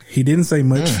word. He didn't say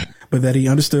much, but that he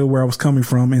understood where I was coming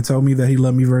from and told me that he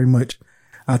loved me very much.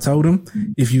 I told him,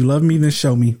 if you love me, then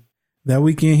show me. That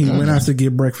weekend, he went out to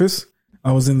get breakfast.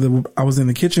 I was in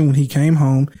the kitchen when he came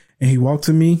home, and he walked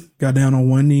to me, got down on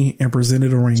one knee, and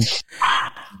presented a ring.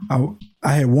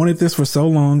 I had wanted this for so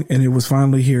long, and it was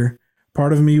finally here.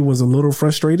 Part of me was a little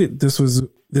frustrated. This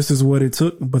is what it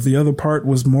took, but the other part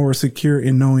was more secure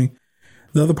in knowing.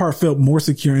 The other part felt more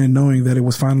secure in knowing that it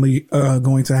was finally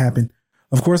going to happen.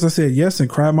 Of course, I said yes and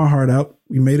cried my heart out.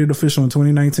 We made it official in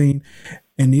 2019,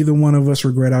 and neither one of us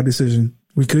regret our decision.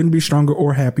 We couldn't be stronger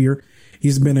or happier.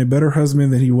 He's been a better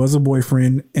husband than he was a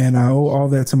boyfriend, and I owe all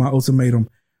that to my ultimatum.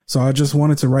 So I just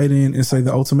wanted to write in and say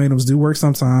the ultimatums do work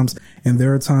sometimes, and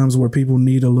there are times where people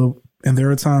need a little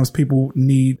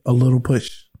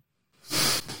push.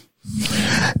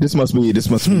 This must be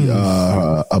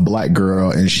a black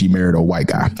girl, and she married a white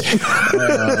guy.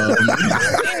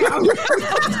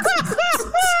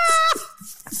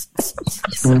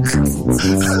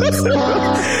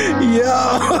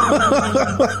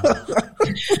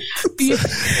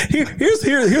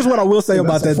 Here's what I will say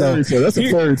about that though. That's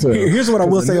a fairy tale. Here's what I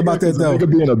will say about that though. Nigga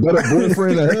being a better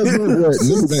boyfriend and husband, what?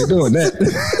 Niggas ain't doing that.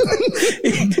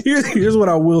 Here's what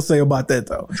I will say about that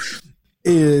though.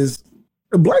 Is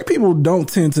black people don't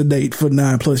tend to date for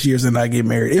 9+ years and not get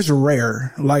married. It's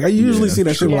rare. Like I usually see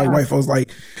that shit with like white folks.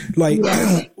 Like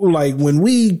when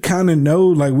we kind of know,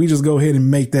 like we just go ahead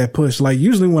and make that push. Like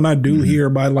usually when I do hear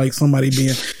about like somebody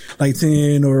being like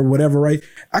 10 or whatever, right?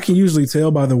 I can usually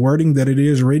tell by the wording that it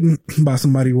is written by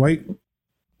somebody white.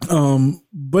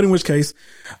 But in which case,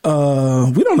 we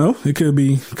don't know. It could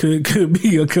be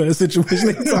a cuz situation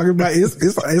they're talking about.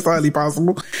 It's highly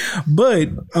possible. But,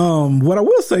 what I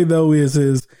will say though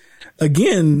is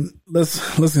again,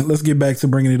 let's get back to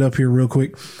bringing it up here real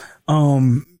quick.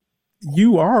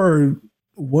 You are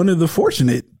one of the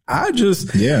fortunate. For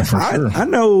sure. I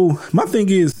know my thing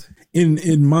is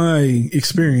in my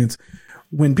experience,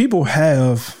 when people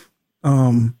have,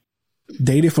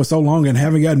 dated for so long and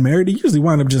haven't gotten married, they usually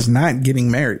wind up just not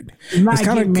getting married.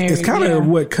 It's kind of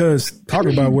what cuz talk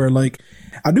about, where like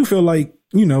I do feel like,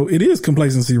 you know, it is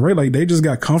complacency, right? Like they just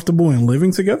got comfortable in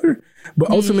living together, but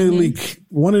ultimately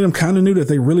one of them kind of knew that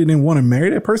they really didn't want to marry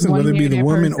that person, whether it be the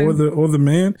woman or the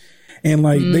man, and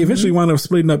like they eventually wind up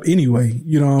splitting up anyway.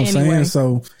 You know what I'm saying?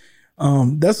 So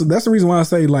that's the reason why I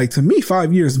say, like, to me,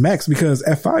 5 years max, because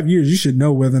at 5 years, you should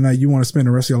know whether or not you want to spend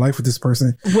the rest of your life with this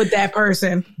person. With that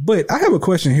person. But I have a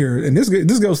question here, and this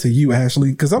goes to you,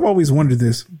 Ashley, because I've always wondered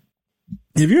this.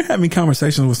 If you're having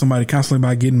conversations with somebody constantly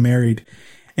about getting married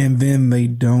and then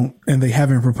they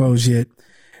haven't proposed yet,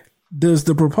 does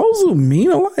the proposal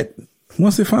mean a lot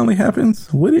once it finally happens?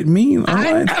 Would it mean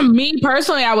a lot? Me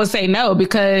personally, I would say no,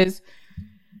 because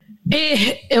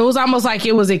it was almost like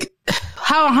it was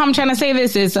how I'm trying to say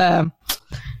this is when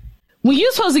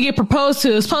you're supposed to get proposed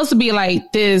to, it's supposed to be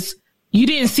like this, you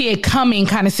didn't see it coming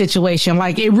kind of situation.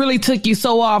 Like it really took you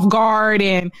so off guard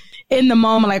and in the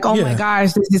moment, like, oh my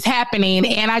gosh, this is happening.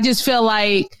 And I just feel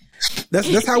like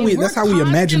that's how we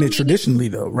imagine it traditionally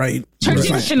though, right?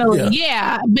 Traditionally,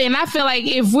 yeah. And I feel like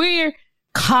if we're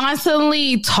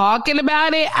constantly talking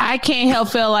about it, I can't help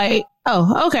feel like,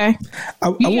 oh, okay.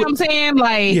 You know what I'm saying?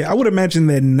 Like, yeah, I would imagine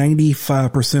that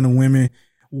 95% of women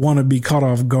want to be caught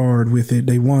off guard with it.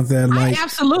 They want that, like, I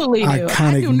absolutely do. Iconic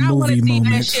I do not want to see that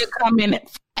moments. shit coming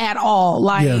at all.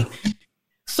 Like,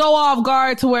 so off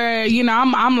guard to where, you know,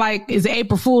 I'm like, it's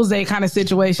April Fool's Day kind of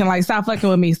situation. Like, stop fucking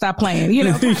with me, stop playing. You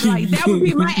know, like that would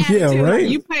be my attitude. Yeah, right. Like,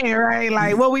 you playing, right?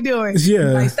 Like, what we doing?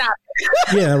 Yeah, like, stop.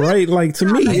 Yeah, right. Like to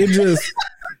me, it just,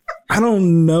 I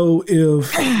don't know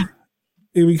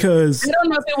because I don't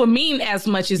know if it would mean as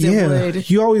much as it would.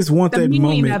 You always want that meaning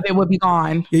moment of it would be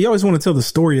gone. Yeah, you always want to tell the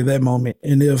story of that moment.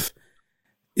 And if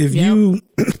you,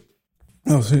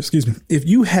 if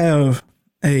you have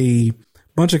a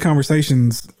bunch of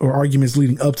conversations or arguments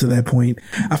leading up to that point,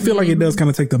 I feel like it does kind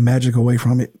of take the magic away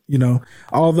from it. You know,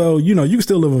 although, you know, you can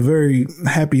still live a very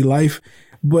happy life,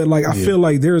 but like, I feel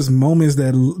like there's moments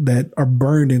that are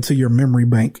burned into your memory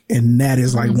bank. And that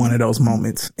is like one of those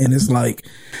moments. And it's like,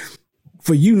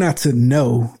 for you not to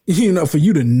know, for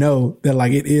you to know that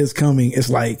like it is coming, it's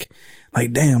like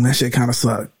damn, that shit kind of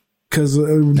sucked. Cause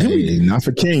not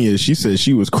for Kenya. She said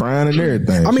she was crying and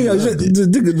everything. I mean,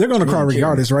 they're going to cry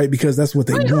regardless, right? Because that's what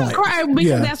they want. Cry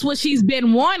because that's what she's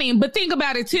been wanting. But think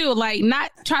about it too, like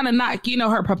not trying to knock,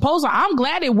 her proposal. I'm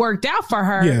glad it worked out for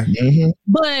her. Yeah.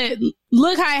 But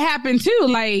look how it happened too.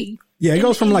 Like, yeah, it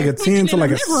goes from like a 10 to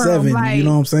like a 7. Like, you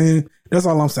know what I'm saying? That's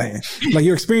all I'm saying. Like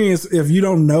your experience, if you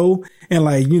don't know, and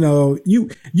like,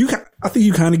 I think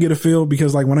you kind of get a feel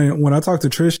because like when I talked to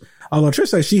Trish, although Trish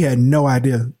said she had no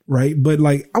idea, right? But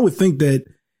like, I would think that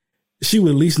she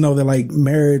would at least know that like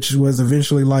marriage was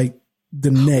eventually like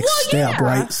the next step,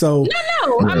 right? So no.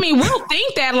 I mean, we'll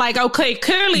think that like, okay,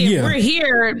 clearly if we're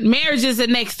here, marriage is the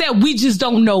next step. We just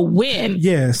don't know when.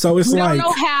 Yeah. So it's we like, don't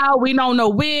know how, we don't know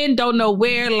when, don't know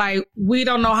where, like we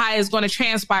don't know how it's going to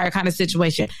transpire kind of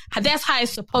situation. That's how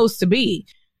it's supposed to be.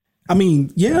 I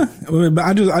mean, yeah, but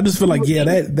I just feel like,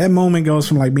 that moment goes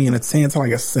from like being a 10 to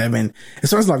like a 7. It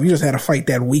starts like you just had to fight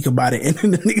that week about it. And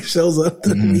then the nigga shows up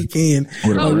the weekend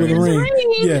with a ring.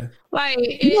 Yeah. Like,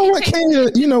 you know what, Kenya?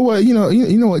 You know what,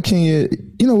 Kenya?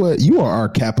 You know what? You are our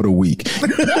capital week.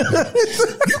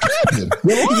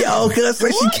 Yo, cuz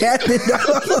say she capping.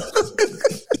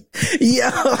 Yo,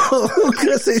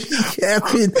 cuz say she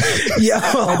capping.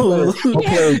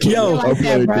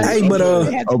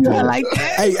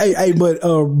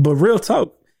 But real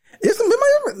talk.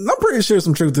 I'm pretty sure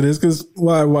some truth to this because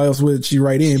why else would she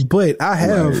write in? But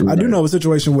I do know a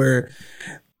situation where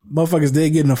motherfuckers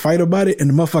did get in a fight about it and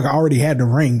the motherfucker already had the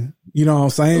ring. You know what I'm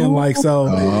saying? Like, so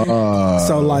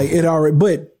like it already,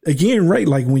 but again, right?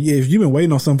 Like if you've been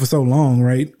waiting on something for so long,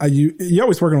 right? You're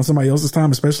always working on somebody else's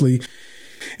time, especially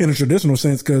in a traditional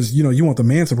sense, cause you want the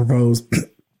man to propose.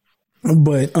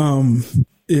 But,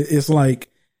 it's like,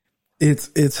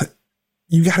 it's,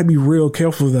 you gotta be real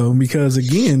careful though, because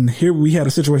again, here we had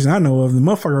a situation I know of, the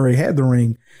motherfucker already had the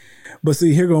ring. But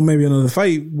see, here go maybe another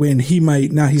fight when he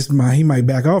might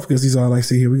back off because he's all like,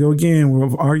 see, here we go again.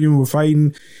 We're arguing, we're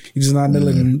fighting. You're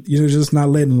just not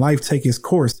letting life take its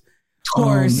course.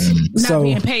 Not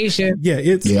being patient. Yeah,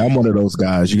 I'm one of those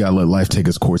guys. You gotta let life take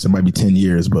its course. It might be 10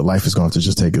 years, but life is going to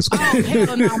just take its course. Oh,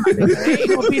 hell no, it ain't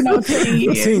gonna be no 10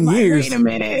 years. 10 years. Wait a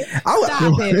minute.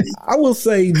 Stop it. I will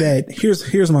say that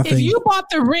here's my thing. If you bought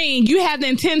the ring, you have the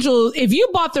intention. If you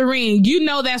bought the ring, you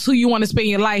know that's who you want to spend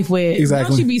your life with. Exactly.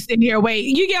 Don't you be sitting here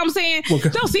waiting. You get what I'm saying?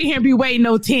 Don't sit here and be waiting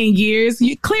no 10 years.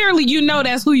 Clearly, you know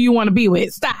that's who you want to be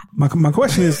with. Stop. My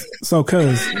question is,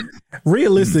 cause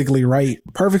realistically, right?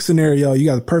 Perfect scenario. You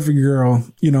got a perfect girl.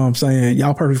 You know what I'm saying?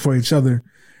 Y'all perfect for each other.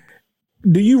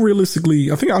 Do you realistically,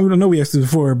 I know we asked this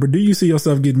before, but do you see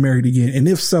yourself getting married again? And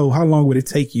if so, how long would it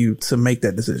take you to make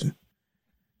that decision?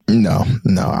 No,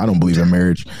 I don't believe in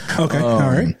marriage. Okay. All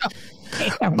right.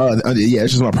 Yeah,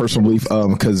 it's just my personal belief.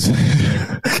 Cause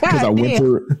I went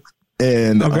through it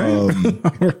and,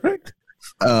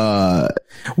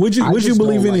 would you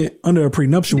believe in it under a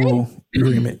prenuptial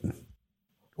agreement?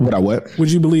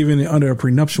 Would you believe in it under a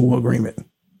prenuptial agreement?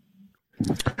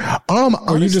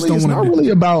 Or you just don't want to really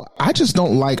about, I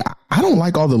don't like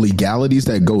all the legalities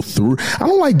that go through. I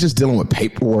don't like just dealing with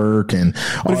paperwork and all that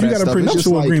stuff. But if you got a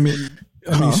prenuptial agreement,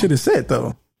 I mean, shit is set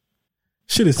though.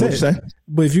 Shit is set.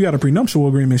 But if you got a prenuptial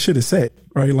agreement, shit is set,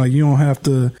 right? Like you don't have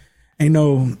to, ain't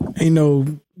no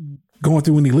going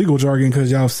through any legal jargon because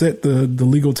y'all set the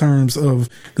legal terms of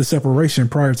the separation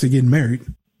prior to getting married.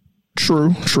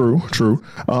 True.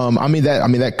 I mean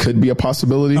that could be a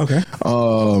possibility. Okay.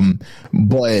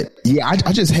 But yeah,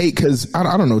 I just hate because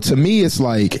I don't know. To me, it's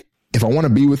like if I want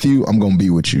to be with you, I'm going to be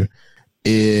with you.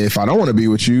 If I don't want to be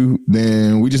with you,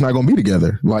 then we just not going to be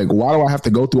together. Like, why do I have to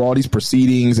go through all these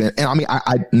proceedings? And I mean,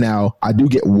 I do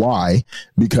get why,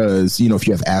 because, if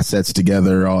you have assets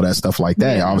together, all that stuff like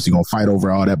that, you're obviously going to fight over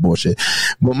all that bullshit.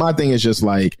 But my thing is just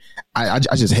like, I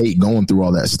just hate going through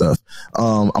all that stuff.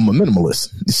 I'm a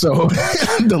minimalist. So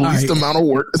the least amount of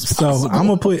work is possible. So I'm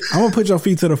going to put your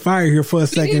feet to the fire here for a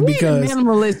second because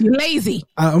minimalist, you're lazy.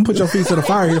 I'm going to put your feet to the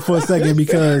fire here for a second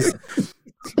because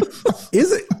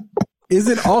Is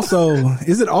it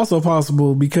also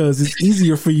possible because it's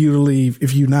easier for you to leave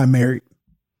if you're not married?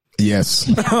 Yes.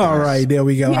 All right, there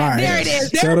we go. Yeah, all right. there it is.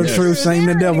 Tell the truth, shame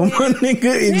the devil, my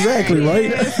nigga. Exactly,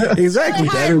 right? Exactly.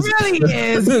 That really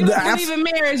is. You don't believe in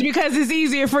marriage because it's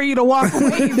easier for you to walk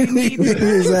away.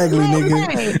 Exactly,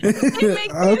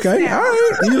 nigga. Okay, all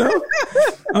right.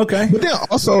 Okay. But then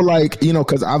also like,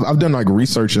 cause I've done like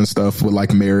research and stuff with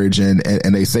like marriage and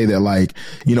they say that like,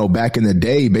 back in the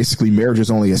day, basically marriage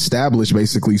is only established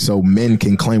basically so men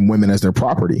can claim women as their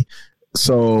property.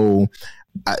 So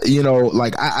you know,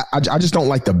 like I just don't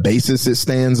like the basis it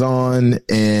stands on.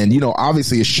 And, you know,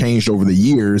 obviously it's changed over the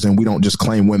years, and we don't just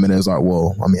claim women as like,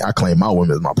 well, I mean, I claim my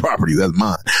women as my property. That's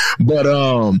mine. But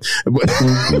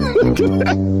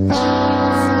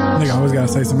nigga always gotta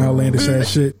say some outlandish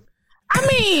ass shit. I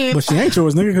mean, but she ain't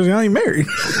yours, nigga, because you ain't married.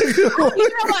 You know what?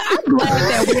 I'm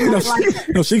glad that we're not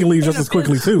like, she can leave just as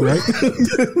quickly too, right?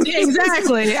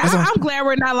 Exactly. I'm glad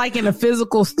we're not like in a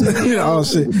physical studio. Oh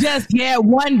shit! Just yet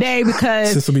one day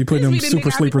because this will be putting them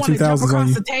super sleeper 2000s on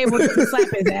you. The table just to slap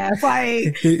his ass,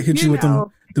 like hit you with them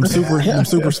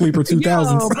super sleeper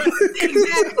 2000s.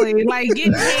 Exactly, like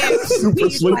getting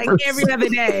hit like every other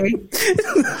day.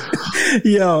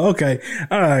 Yo, okay,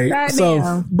 all right. God so,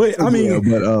 damn. but I mean,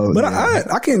 but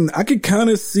I can kind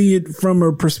of see it from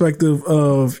a perspective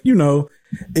of, you know,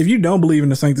 if you don't believe in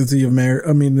the sanctity of marriage,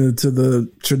 I mean, to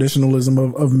the traditionalism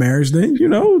of marriage, then, you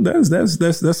know,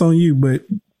 that's on you. But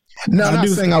no, I'm not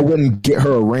saying I wouldn't get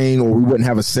her a ring or we wouldn't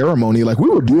have a ceremony. Like, we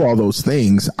would do all those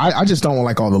things. I just don't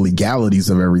like all the legalities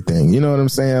of everything. You know what I'm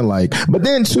saying? Like, but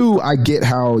then too, I get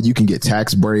how you can get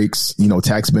tax breaks, you know,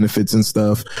 tax benefits and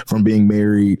stuff from being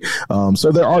married.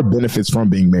 So there are benefits from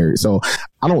being married. So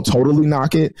I don't totally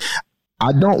knock it.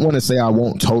 I don't want to say I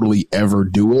won't totally ever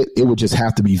do it. It would just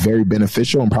have to be very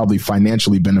beneficial and probably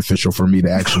financially beneficial for me to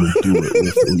actually do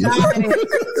it.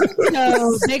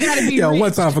 So they gotta be. Yo,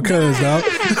 one time for Cuz, dog.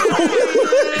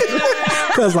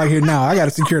 Cuz like, here now, I gotta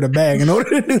secure the bag in order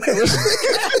to do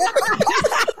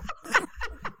that.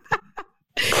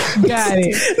 Got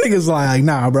it. Niggas like,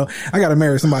 nah, bro, I gotta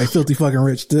marry somebody filthy fucking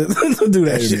rich to do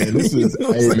that shit.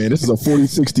 Man, this is a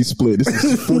 40-60 split. This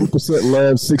is 40%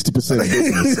 love, 60%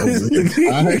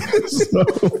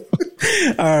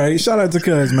 business. All right, shout out to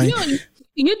Cuz, man.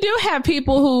 You do have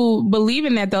people who believe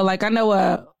in that though. Like I know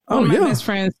one of my best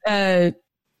friends,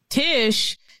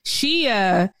 Tish, she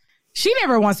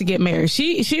never wants to get married.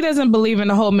 She doesn't believe in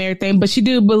the whole marriage thing, but she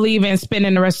do believe in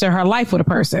spending the rest of her life with a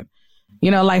person. You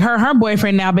know, like her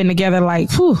boyfriend now been together like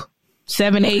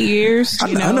 7-8 years.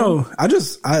 You know? I know.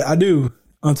 I do,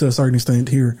 unto a certain extent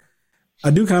here. I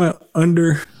do kind of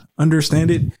understand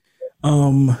it.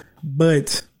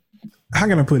 But how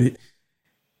can I put it?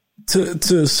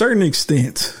 To a certain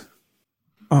extent,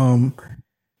 the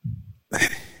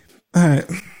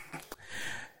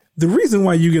reason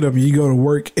why you get up and you go to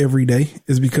work every day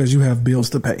is because you have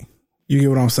bills to pay. You get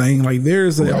what I'm saying? Like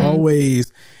there's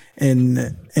always and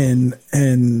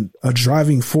a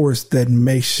driving force that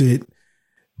makes shit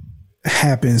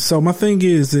happen. So my thing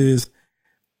is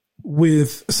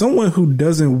with someone who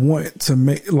doesn't want to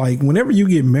make, like, whenever you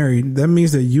get married, that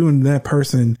means that you and that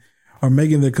person are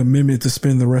making the commitment to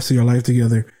spend the rest of your life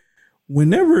together.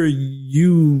 Whenever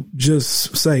you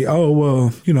just say, oh,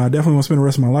 well, you know, I definitely want to spend the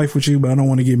rest of my life with you, but I don't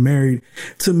want to get married.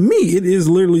 To me, it is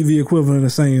literally the equivalent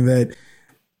of saying that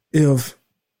if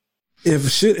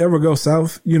shit ever goes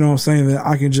south, you know what I'm saying, that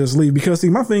I can just leave. Because see,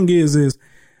 my thing is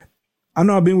I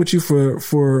know I've been with you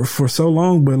for so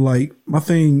long, but like my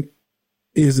thing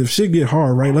is if shit get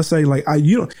hard, right? Let's say like I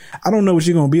don't know what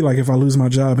you're gonna be like if I lose my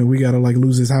job and we gotta like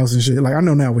lose this house and shit. Like I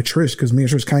know now with Trish, because me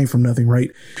and Trish came from nothing, right?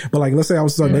 But like let's say I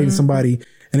was start dating somebody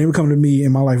and they would come to me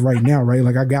in my life right now, right?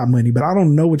 Like I got money, but I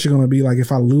don't know what you're gonna be like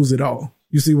if I lose it all.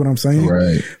 You see what I'm saying?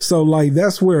 Right. So like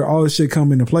that's where all this shit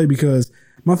come into play, because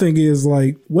my thing is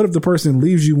like, what if the person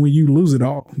leaves you when you lose it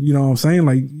all? You know what I'm saying?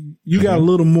 Like you got a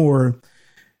little more,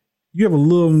 you have a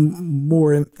little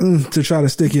more to try to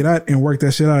stick it out and work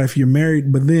that shit out if you're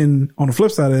married. But then on the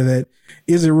flip side of that,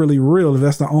 is it really real if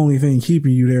that's the only thing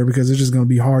keeping you there? Because it's just going to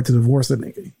be hard to divorce a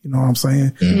nigga. You know what I'm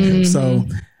saying? Mm-hmm. So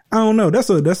I don't know.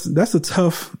 That's a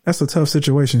tough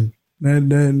situation. That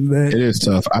it is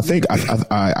tough. I think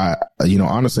I you know,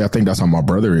 honestly, I think that's how my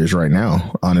brother is right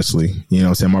now. Honestly, you know what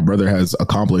I'm saying? My brother has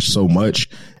accomplished so much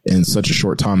in such a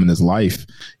short time in his life,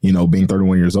 you know, being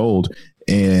 31 years old.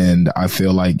 And I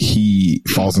feel like he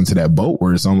falls into that boat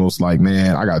where it's almost like,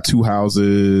 man, I got 2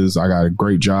 houses. I got a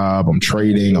great job. I'm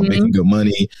trading. I'm making good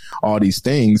money, all these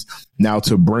things. Now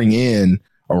to bring in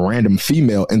a random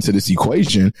female into this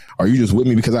equation, are you just with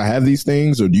me because I have these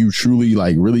things? Or do you truly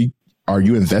like really, are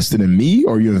you invested in me,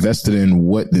 or are you invested in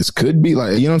what this could be?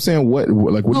 Like, you know what I'm saying? What are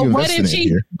you investing in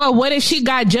here? But what if she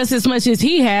got just as much as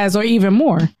he has or even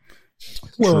more?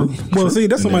 Well, see,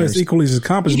 that's somebody that's equally as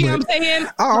accomplished. You know what I'm saying?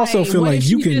 I also feel like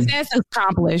you can. That's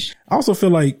accomplished. I also feel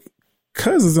like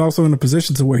Cuz is also in a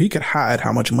position to where he could hide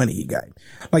how much money he got.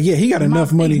 Like, yeah, he got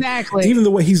enough money. Exactly. Even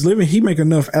the way he's living, he make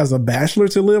enough as a bachelor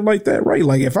to live like that, right?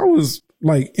 Like, if I was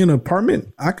like in an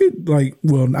apartment, I could like,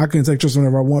 well, I can take trips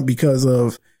whenever I want because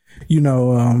of, you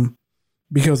know,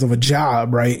 because of a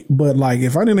job, right? But like,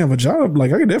 if I didn't have a job,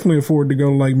 like I could definitely afford to go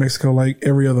to like Mexico like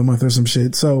every other month or some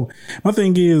shit. So my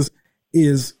thing is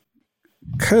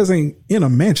cuz ain't in a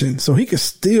mansion, so he could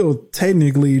still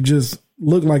technically just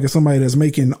look like somebody that's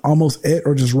making almost at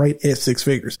or just right at six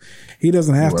figures. He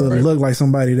doesn't have to look like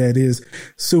somebody that is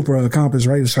super accomplished,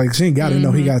 right? It's like she ain't got to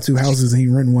know he got two houses and he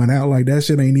renting one out. Like that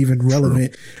shit ain't even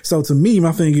relevant. So to me,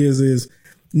 my thing is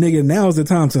nigga, now is the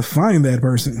time to find that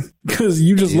person, because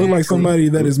you just look like somebody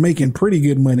that is making pretty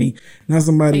good money, not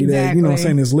somebody that, you know what I'm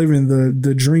saying, is living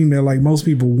the dream that like most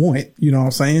people want, you know what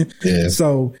I'm saying? Yeah.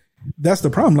 So that's the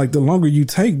problem. Like the longer you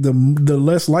take, the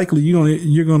less likely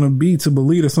you're gonna be to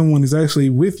believe that someone is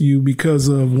actually with you because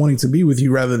of wanting to be with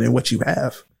you rather than what you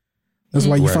have. That's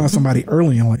why you find somebody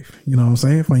early in life. You know what I'm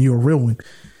saying? Find you a real one.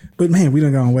 But man, we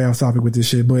done gone way off topic with this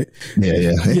shit. But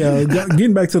yeah.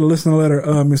 Getting back to the listener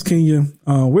letter, Miss Kenya,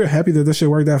 we're happy that this shit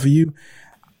worked out for you.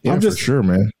 Yeah, for sure,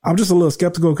 man. I'm just a little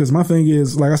skeptical because my thing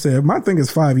is, like I said, my thing is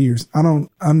 5 years. I know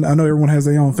everyone has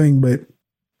their own thing, but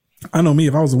I know me,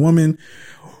 if I was a woman,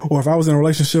 or if I was in a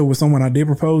relationship with someone I did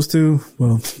propose to,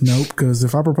 well, nope. Because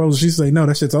if I propose, she say no,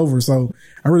 that shit's over. So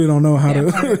I really don't know how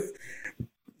to.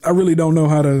 I really don't know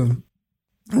how to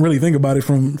really think about it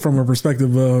from a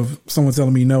perspective of someone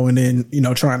telling me no and then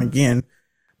trying again.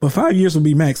 But 5 years will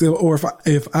be max. Or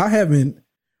if I haven't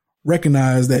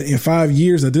recognized that in 5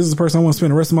 years that this is the person I want to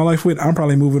spend the rest of my life with, I'm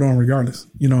probably moving on regardless.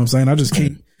 You know what I'm saying? I just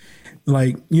can't.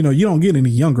 Like, you don't get any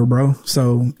younger, bro.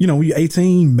 So, when you're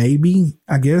 18, maybe,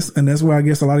 I guess. And that's why I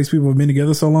guess a lot of these people have been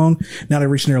together so long. Now they're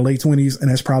reaching their late 20s.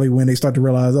 And that's probably when they start to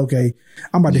realize, okay,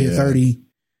 I'm about to hit 30.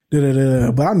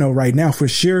 But I know right now for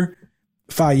sure,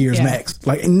 5 years max.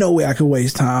 Like, ain't no way I could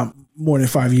waste time more than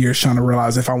 5 years trying to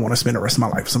realize if I want to spend the rest of my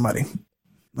life with somebody.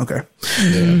 Okay.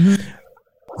 Yeah.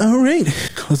 All right,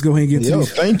 let's go ahead and get to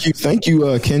these. Thank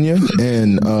you, Kenya.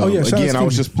 And again, I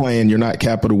was just playing. You're not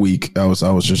cap of the week. I was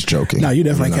just joking. No, you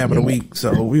definitely cap of the week.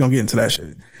 So we're gonna get into that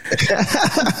shit.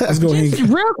 Let's go ahead.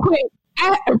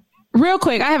 Real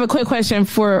quick. I have a quick question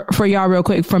for y'all. Real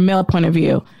quick, from male point of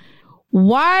view,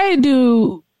 why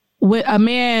do with a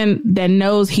man that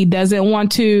knows he doesn't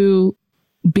want to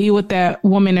be with that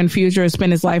woman in the future or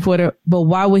spend his life with her, but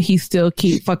why would he still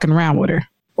keep fucking around with her?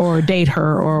 Or date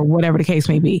her, or whatever the case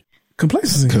may be.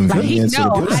 Complacency. Convenience of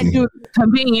the pussy. I do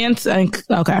convenience.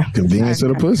 Okay. Convenience of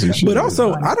the pussy. But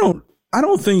also, I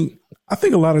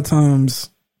think a lot of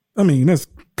times, I mean, that's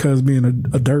because being a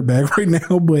dirtbag right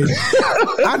now, but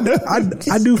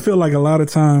I do feel like a lot of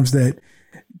times that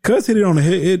Cuz hit it on the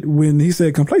head when he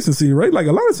said complacency, right? Like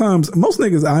a lot of times, most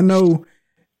niggas I know,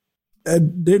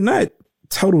 they're not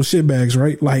total shitbags,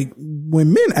 right? Like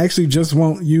when men actually just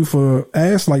want you for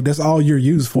ass, like that's all you're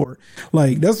used for.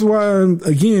 Like that's why,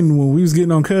 again, when we was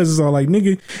getting on Cuz, it's all like,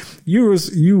 nigga,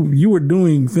 you were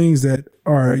doing things that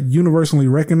are universally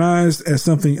recognized as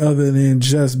something other than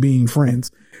just being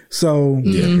friends. So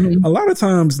a lot of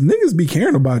times niggas be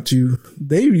caring about you.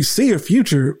 They see a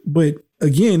future, but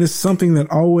again, it's something that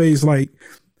always like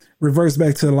reverts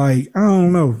back to like, I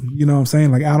don't know, you know what I'm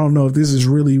saying? Like, I don't know if this is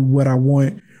really what I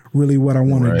want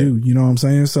to do. You know what I'm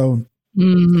saying? So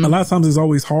a lot of times it's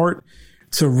always hard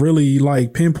to really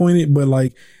like pinpoint it, but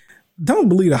like, don't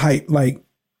believe the hype. Like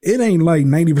it ain't like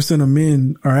 90% of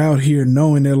men are out here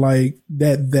knowing that like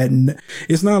that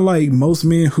it's not like most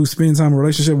men who spend time in a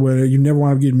relationship where you never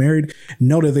want to get married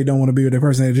know that they don't want to be with that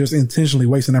person. They're just intentionally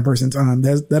wasting that person's time.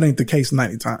 That ain't the case 99%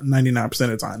 of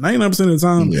the time. 99% of the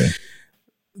time,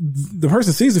 the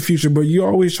person sees the future, but you're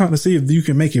always trying to see if you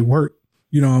can make it work.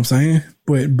 You know what I'm saying?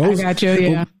 But both, I got you,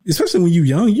 yeah. Especially when you're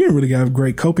young, you don't really got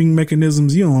great coping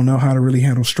mechanisms. You don't know how to really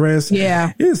handle stress.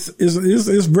 Yeah.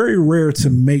 It's very rare to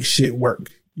make shit work.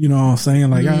 You know what I'm saying?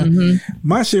 Like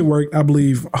my shit worked, I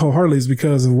believe wholeheartedly is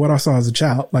because of what I saw as a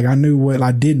child. Like I knew what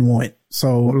I didn't want.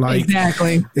 So like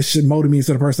exactly, it should mold me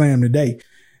into the person I am today.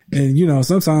 And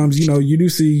sometimes, you do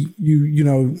see you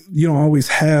don't always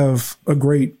have a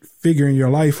great figure in your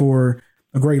life or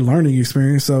a great learning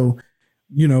experience. So,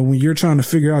 when you're trying to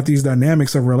figure out these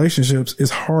dynamics of relationships,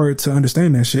 it's hard to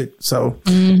understand that shit. So,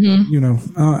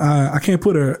 I can't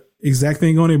put a exact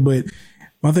thing on it, but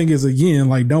my thing is, again,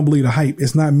 like, don't believe the hype.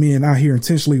 It's not men out here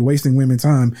intentionally wasting women's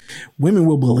time. Women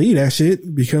will believe that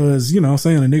shit because, a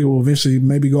nigga will eventually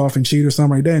maybe go off and cheat or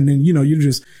something like that. And then, you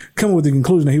just come up with the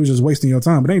conclusion that he was just wasting your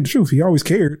time. But it ain't the truth. He always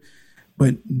cared.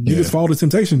 But niggas fall to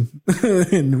temptation.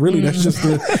 And really, that's just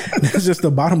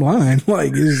the bottom line.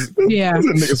 Like,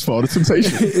 niggas fall to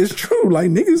temptation. It's true.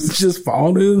 Like, niggas just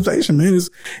fall to temptation, man.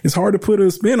 It's hard to put a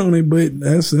spin on it, but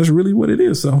that's really what it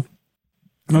is. So,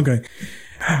 okay.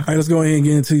 All right, let's go ahead and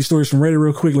get into these stories from Reddit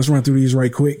real quick. Let's run through these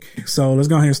right quick. So let's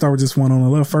go ahead and start with this one on the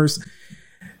left first.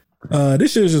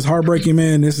 This shit is just heartbreaking,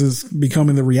 man. This is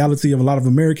becoming the reality of a lot of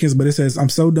Americans, but it says, I'm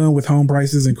so done with home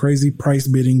prices and crazy price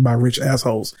bidding by rich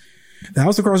assholes. The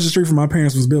house across the street from my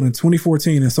parents was built in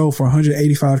 2014 and sold for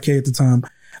 $185K at the time.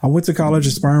 I went to college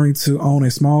aspiring to own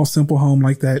a small, simple home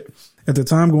like that. At the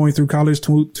time going through college,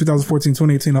 2014,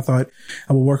 2018, I thought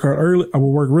I will work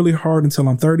really hard until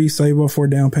I'm 30, save up for a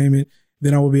down payment.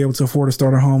 Then I will be able to afford to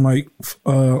start a home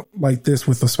like this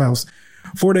with a spouse.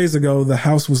 4 days ago, the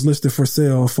house was listed for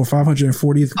sale for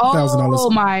 $540,000. Oh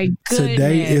my goodness.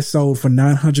 Today it sold for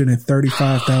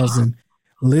 $935,000.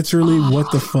 Literally,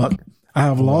 what the fuck? I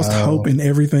have lost hope in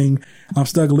everything. I'm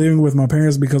stuck living with my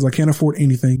parents because I can't afford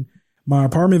anything. My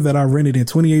apartment that I rented in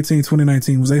 2018,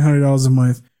 2019 was $800 a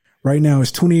month. Right now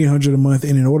it's $2,800 a month.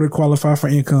 And in order to qualify for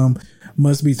income,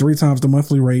 must be 3 times the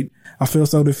monthly rate. I feel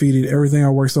so defeated. Everything I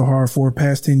worked so hard for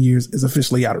past 10 years is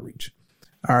officially out of reach.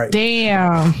 All right.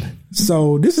 Damn.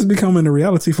 So this is becoming a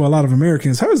reality for a lot of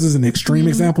Americans. Hers is an extreme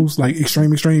examples, like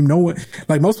extreme. No one,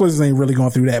 like most places ain't really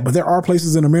going through that, but there are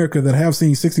places in America that have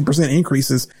seen 60%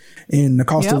 increases in the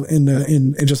cost of,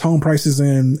 in just home prices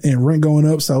and rent going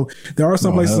up. So there are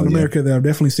some places in America that have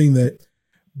definitely seen that.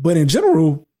 But in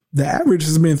general, the average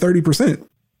has been 30%.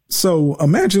 So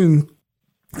imagine,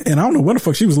 and I don't know where the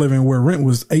fuck she was living where rent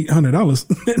was $800.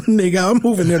 Nigga, I'm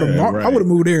moving there tomorrow. Right. I would have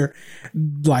moved there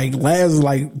like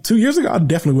 2 years ago. I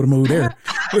definitely would have moved there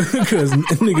because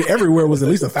nigga everywhere was at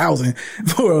least $1,000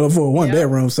 for a one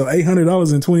bedroom. So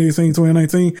 $800 in 2018,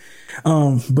 2019.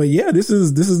 But yeah, this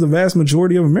is the vast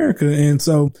majority of America. And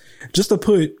so just to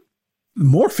put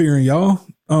more fear in y'all,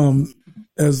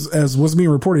 as what's being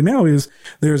reported now is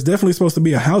there's definitely supposed to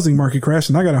be a housing market crash.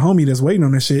 And I got a homie that's waiting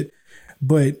on this shit.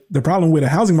 But the problem with a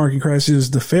housing market crash is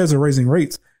the feds are raising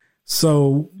rates.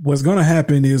 So what's going to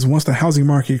happen is once the housing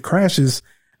market crashes,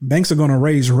 banks are going to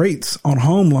raise rates on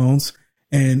home loans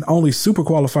and only super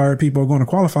qualified people are going to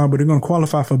qualify, but they're going to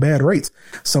qualify for bad rates.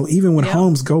 So even when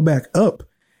homes go back up,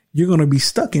 you're going to be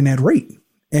stuck in that rate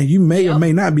and you may or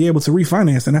may not be able to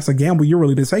refinance. And that's a gamble you're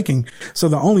really taking. So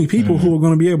the only people who are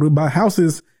going to be able to buy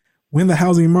houses when the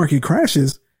housing market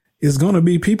crashes is going to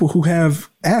be people who have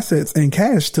assets and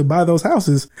cash to buy those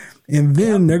houses. And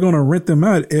then they're going to rent them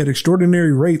out at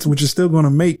extraordinary rates, which is still going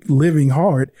to make living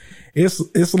hard. It's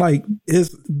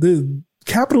the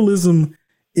capitalism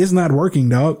is not working,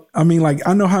 dog. I mean, like,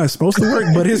 I know how it's supposed to work,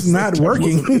 but it's not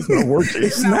working.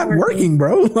 It's not working,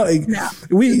 bro. Like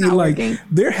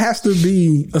there has to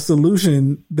be a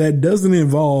solution that doesn't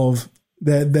involve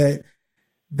that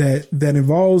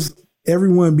involves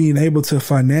everyone being able to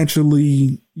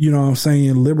financially, you know what I'm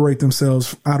saying, liberate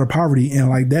themselves out of poverty. And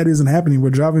like, that isn't happening.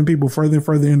 We're driving people further and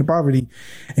further into poverty,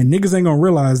 and niggas ain't gonna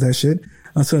realize that shit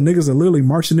until niggas are literally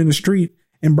marching in the street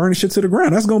and burning shit to the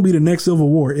ground. That's gonna be the next civil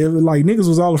war. If like niggas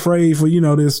was all afraid for, you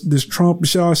know, this Trump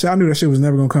shit, I knew that shit was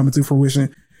never gonna come into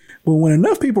fruition. But when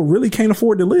enough people really can't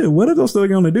afford to live, what are those still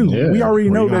gonna do? Yeah, we already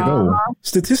know that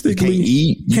statistically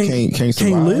you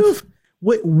can't live.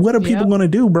 What are people going to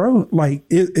do, bro? Like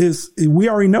we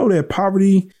already know that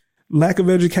poverty, lack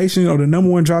of education are the number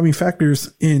one driving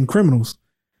factors in criminals.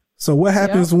 So what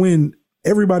happens when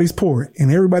everybody's poor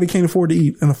and everybody can't afford to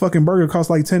eat and a fucking burger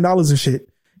costs like $10 and shit?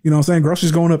 You know what I'm saying?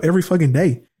 Groceries going up every fucking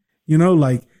day. You know,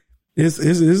 like this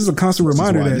is a constant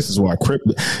reminder that this is why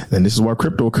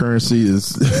cryptocurrency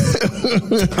is.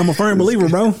 I'm a firm believer,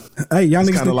 bro. Hey, y'all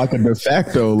niggas kind of like a de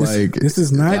facto. This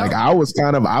is not like I was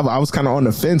kind of on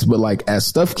the fence, but like as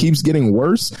stuff keeps getting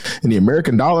worse and the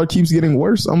American dollar keeps getting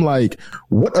worse, I'm like,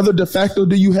 what other de facto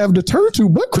do you have to turn to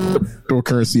but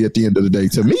cryptocurrency at the end of the day?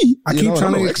 To me, I keep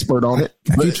trying to expert on it.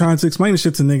 I keep trying to explain this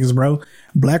shit to niggas, bro.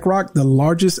 BlackRock, the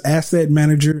largest asset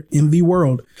manager in the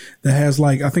world, that has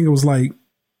like, I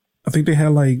think they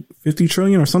had like 50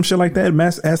 trillion or some shit like that,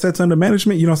 mass assets under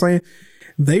management. You know what I'm saying?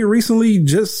 They recently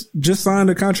just signed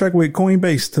a contract with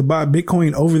Coinbase to buy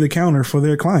Bitcoin over the counter for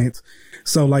their clients.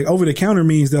 So like over the counter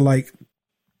means that like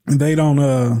they don't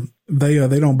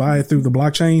buy it through the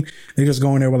blockchain. They just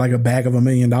go in there with like a bag of $1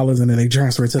 million and then they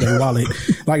transfer it to their wallet.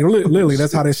 Like literally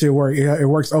that's how that shit works. It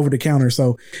works over the counter.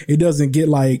 So it doesn't get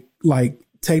like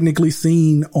technically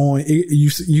seen on it.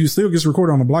 You still gets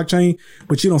recorded on the blockchain,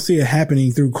 but you don't see it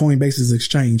happening through Coinbase's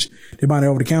exchange. They buy it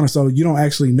over the counter. So you don't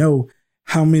actually know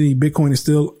how many Bitcoin is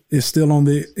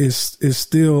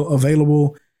still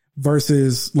available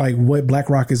versus like what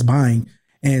BlackRock is buying.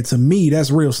 And to me, that's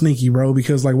real sneaky, bro,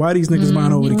 because like, why are these niggas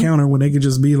buying over the counter when they could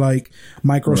just be like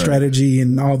MicroStrategy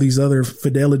and all these other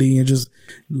Fidelity and just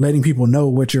letting people know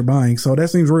what you're buying? So that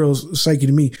seems real shaky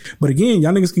to me. But again,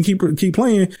 y'all niggas can keep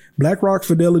playing. BlackRock,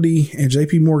 Fidelity, and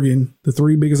JP Morgan, the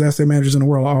 3 biggest asset managers in the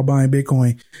world, are all buying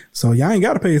Bitcoin. So y'all ain't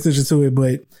got to pay attention to it,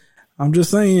 but I'm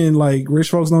just saying, like, rich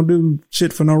folks don't do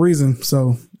shit for no reason.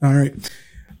 So, all right.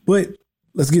 But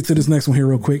let's get to this next one here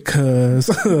real quick, because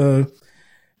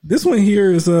this one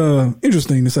here is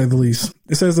interesting, to say the least.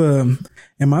 It says, am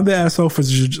I the asshole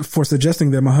for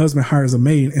suggesting that my husband hires a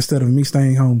maid instead of me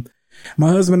staying home? My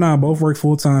husband and I both work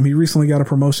full time. He recently got a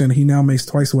promotion. He now makes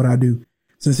twice what I do.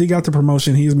 Since he got the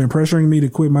promotion, he has been pressuring me to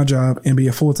quit my job and be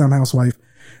a full-time housewife.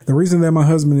 The reason that my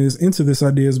husband is into this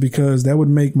idea is because that would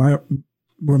make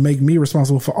me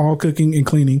responsible for all cooking and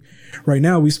cleaning. Right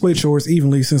now, we split chores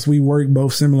evenly since we work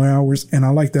both similar hours, and I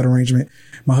like that arrangement.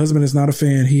 My husband is not a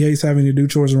fan. He hates having to do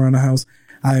chores around the house.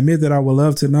 I admit that I would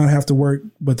love to not have to work,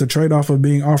 but the trade-off of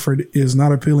being offered is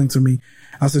not appealing to me.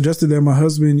 I suggested that my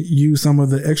husband use some of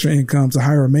the extra income to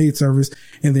hire a maid service,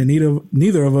 and then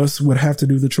neither of us would have to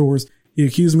do the chores. He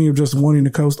accused me of just wanting to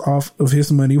coast off of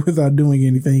his money without doing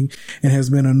anything, and has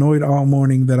been annoyed all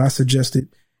morning that I suggested.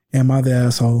 Am I the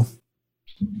asshole?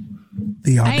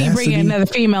 The audacity. I ain't bringing another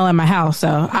female in my house,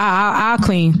 so I'll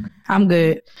clean. I'm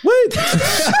good. What?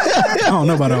 I don't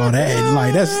know about all that.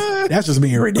 Like, that's just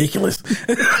being ridiculous.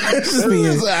 That's just being,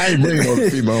 I ain't bringing no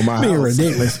female in my being house.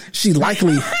 ridiculous. She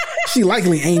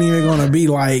likely ain't even gonna be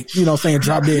like, you know, saying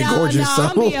drop dead gorgeous. No, so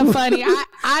I'm being funny.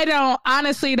 I don't,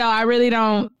 honestly though, I really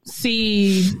don't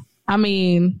see, I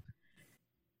mean,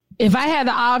 if I had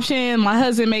the option, my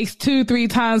husband makes 2-3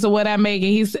 times of what I make,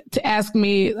 and he's asking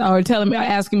me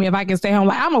if I can stay home.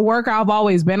 Like, I'm a worker. I've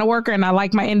always been a worker, and I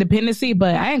like my independency,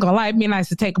 but I ain't gonna lie, it'd be nice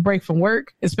to take a break from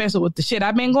work, especially with the shit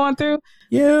I've been going through.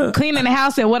 Yeah. Cleaning the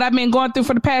house and what I've been going through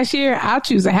for the past year, I'll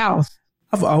choose a house.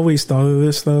 I've always thought of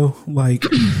this though, like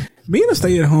being a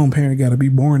stay-at-home parent gotta be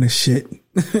boring as shit.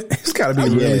 It's gotta be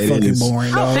really fucking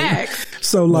boring, dog. Facts.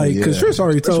 So like, because Trish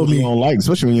already told me,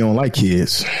 especially when you don't like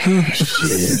kids.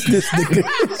 Shit.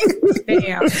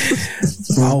 Damn.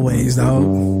 Always, dog.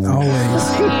 Always.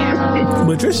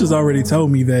 But Trish has already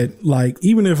told me that, like,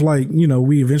 even if, like, you know,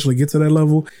 we eventually get to that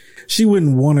level, she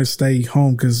wouldn't want to stay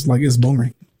home because, like, it's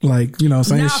boring. Like, you know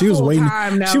what I'm saying? Not she was waiting.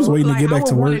 full-time, She was waiting like, to get back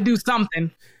to I would work. want to do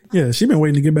something. Yeah, she's been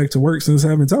waiting to get back to work since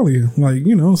having Talia. Like,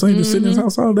 you know what I'm saying? Just sitting in this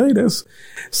house all day. That's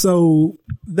so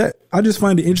that I just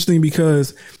find it interesting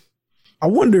because I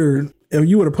wonder if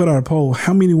you were to put out a poll,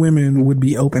 how many women would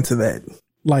be open to that?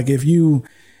 Like if you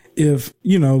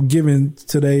know, given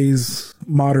today's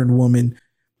modern woman,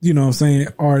 you know what I'm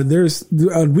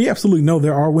saying? We absolutely know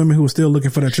there are women who are still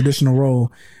looking for that traditional role.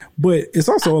 But it's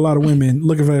also a lot of women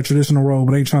looking for that traditional role,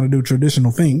 but ain't trying to do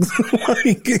traditional things.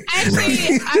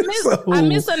 Actually, I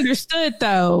misunderstood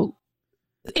though.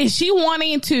 Is she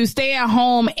wanting to stay at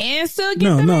home and still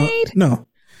get the maid? No.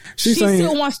 She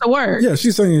still wants to work. Yeah,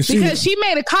 she's saying because she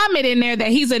made a comment in there that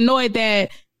he's annoyed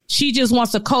that she just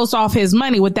wants to coast off his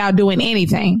money without doing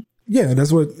anything. Yeah,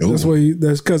 that's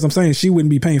because I'm saying she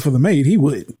wouldn't be paying for the maid. He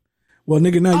would. Well,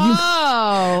 nigga, now you.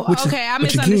 Oh, okay. I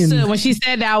misunderstood. When she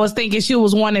said that, I was thinking she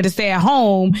was wanting to stay at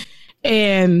home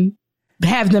and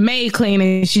have the maid clean,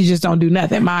 and she just don't do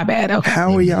nothing. My bad. Okay.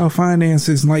 How are y'all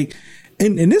finances like?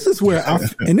 And this is where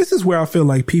I feel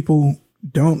like people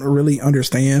don't really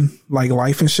understand like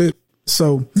life and shit.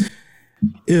 So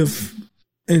if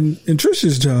in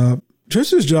Trish's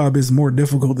job is more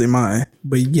difficult than mine,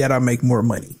 but yet I make more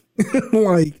money.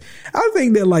 Like, I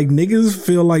think that like niggas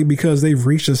feel like because they've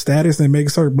reached a status and make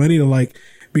certain money to like,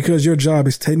 because your job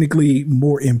is technically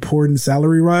more important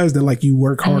salary wise, that like you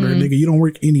work harder, nigga. You don't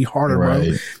work any harder,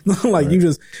 right, bro. Like you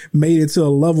just made it to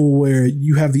a level where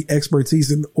you have the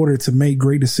expertise in order to make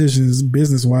great decisions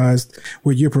business wise,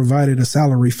 where you're provided a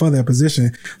salary for that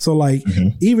position. So like,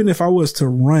 even if I was to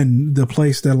run the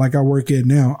place that like I work at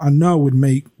now, I know I would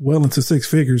make well into 6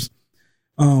 figures.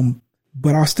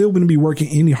 But I still wouldn't be working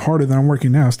any harder than I'm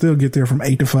working now. I still get there from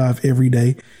 8 to 5 every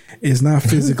day. It's not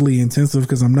physically intensive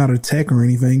because I'm not a tech or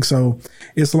anything. So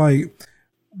it's like,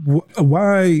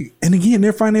 why? And again,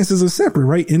 their finances are separate,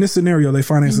 right? In this scenario, their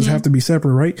finances have to be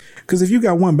separate, right? Because if you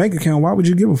got one bank account, why would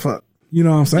you give a fuck? You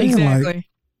know what I'm saying? Exactly.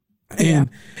 Like, and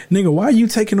nigga, why are you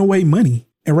taking away money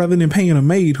and rather than paying a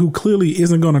maid who clearly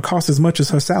isn't going to cost as much as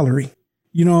her salary?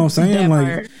 You know what I'm saying?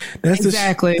 Like that's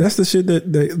the shit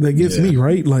that gets me,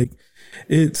 right? Like,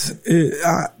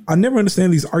 I never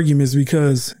understand these arguments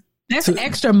because that's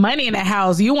extra money in the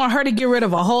house. You want her to get rid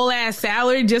of a whole ass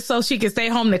salary just so she can stay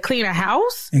home to clean her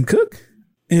house and cook,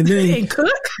 and then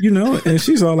you know, and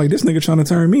she's all like, "This nigga trying to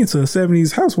turn me into a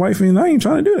 70s housewife, and I ain't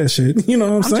trying to do that shit." You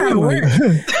know what I'm saying? Like,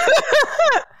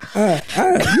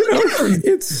 you know,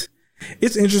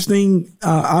 it's interesting.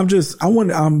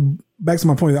 I'm back to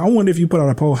my point. I wonder if you put out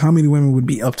a poll, how many women would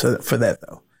be up for that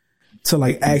though? To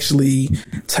like actually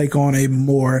take on a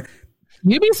more,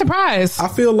 you'd be surprised. I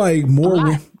feel like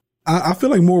more. I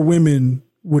feel like more women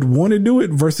would want to do it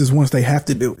versus once they have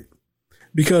to do it.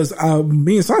 Because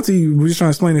me and Santi were just trying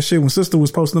to explain this shit when Sister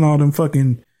was posting all them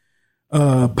fucking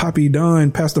Pastor Poppy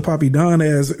Don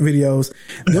ass videos.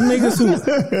 Them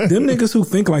niggas who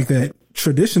think like that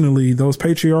traditionally, those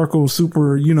patriarchal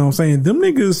super, you know what I'm saying, them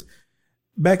niggas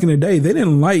back in the day, they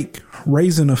didn't like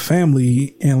raising a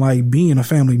family and like being a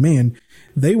family man.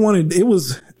 They wanted, it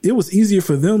was easier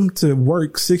for them to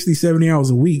work 60, 70 hours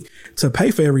a week to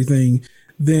pay for everything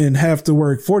than have to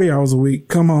work 40 hours a week,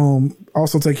 come home,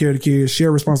 also take care of the kids,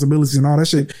 share responsibilities and all that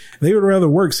shit. They would rather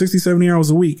work 60, 70 hours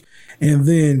a week and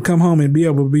then come home and be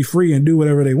able to be free and do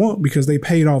whatever they want because they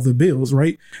paid all the bills,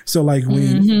 right? So like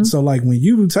when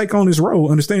you take on this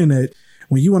role, understand that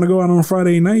when you want to go out on a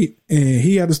Friday night and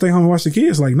he had to stay home and watch the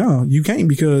kids, like, no, you can't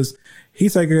because he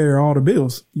taking care of all the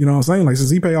bills. You know what I'm saying? Like,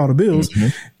 since he pay all the bills,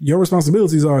 your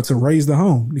responsibilities are to raise the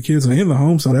home. The kids are in the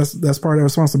home. So that's part of the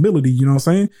responsibility. You know what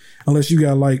I'm saying? Unless you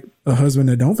got like a husband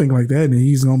that don't think like that, and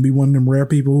he's going to be one of them rare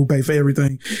people who pay for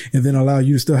everything and then allow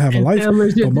you to still have a life. But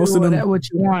most of them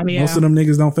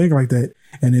niggas don't think like that.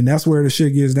 And then that's where the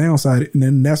shit gets downside. And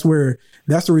then that's the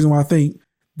reason why I think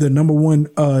the number one,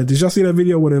 did y'all see that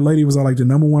video where the lady was like the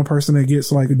number one person that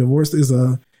gets like a divorce is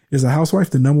a housewife,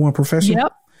 the number one profession?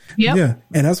 Yep. Yeah.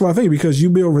 And that's why I think, because you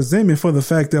build resentment for the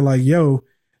fact that like, yo,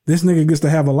 this nigga gets to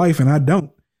have a life and I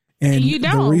don't. And you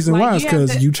don't. The reason why is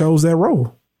because you chose that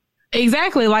role.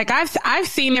 Exactly. Like I've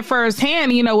seen it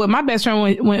firsthand, you know, with my best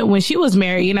friend when she was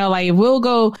married, you know, like we'll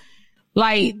go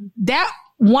like that.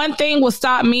 One thing will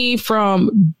stop me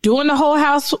from doing the whole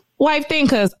housewife thing,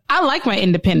 because I like my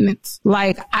independence.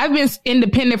 Like I've been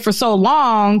independent for so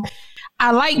long.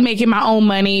 I like making my own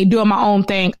money, doing my own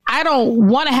thing. I don't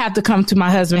want to have to come to my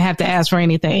husband, have to ask for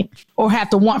anything or have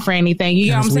to want for anything.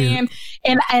 You know what I'm saying?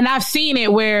 And I've seen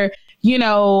it where, you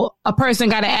know, a person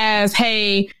got to ask,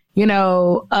 hey, you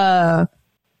know,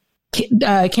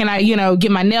 can I, you know, get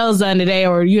my nails done today,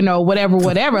 or, you know, whatever.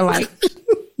 Like,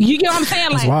 you get what I'm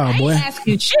saying? Like, I ain't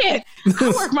asking shit. I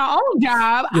work my own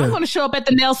job. Yeah. I'm going to show up at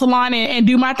the nail salon and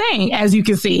do my thing, as you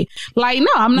can see. Like, no,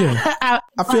 I'm not. Yeah.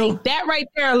 I feel like that right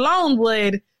there alone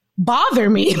would bother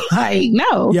me. Like,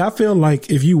 no. Yeah, I feel like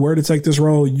if you were to take this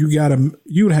role, you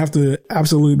would have to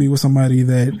absolutely be with somebody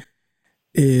that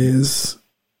is,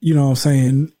 you know what I'm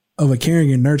saying, of a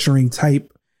caring and nurturing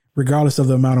type, regardless of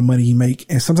the amount of money you make.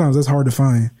 And sometimes that's hard to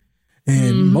find.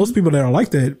 And most people that are like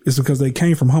that is because they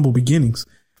came from humble beginnings.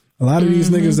 A lot of these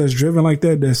niggas that's driven like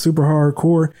that, that's super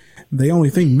hardcore, they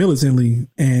only think militantly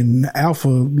and alpha,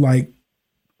 like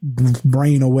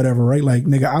brain or whatever, right? Like,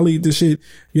 nigga, I lead this shit.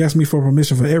 You ask me for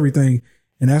permission for everything.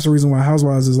 And that's the reason why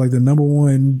Housewives is like the number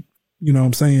one, you know what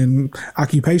I'm saying,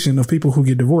 occupation of people who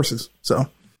get divorces. So,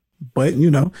 but you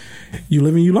know, you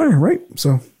live and you learn, right?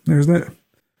 So there's that.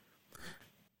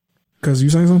 Cause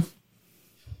you saying something?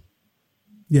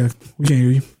 Yeah, we can't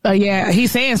hear you. Yeah, he's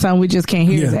saying something. We just can't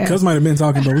hear that. Cuz might have been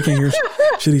talking, but we can't hear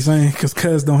shit he's saying because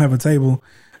Cuz don't have a table.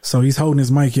 So he's holding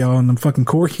his mic, y'all, and the fucking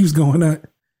cord keeps going out.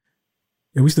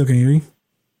 Yeah, we still can't hear you.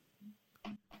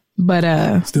 But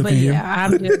still can't hear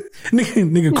I'm just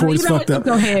nigga cord's fucked up.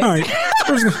 Go ahead. All right.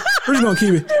 We're just gonna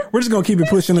keep it. We're just gonna keep it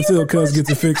pushing until Cuz gets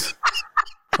it fixed.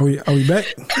 Are we back?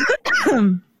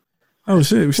 Oh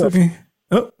shit, we still can't.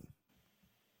 Oh.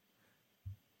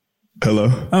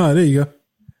 Hello. Oh, there you go.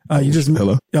 You just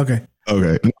hello. Okay. I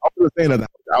was saying that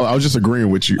I was just agreeing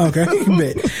with you. Okay.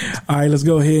 All right, let's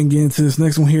go ahead and get into this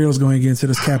next one here. Let's go ahead and get into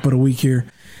this cap of the week here.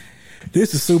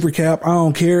 This is super cap. I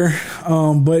don't care.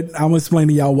 But I'm gonna explain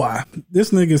to y'all why.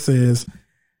 This nigga says,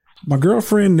 my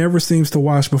girlfriend never seems to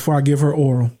wash before I give her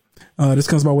oral. This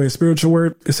comes by way of spiritual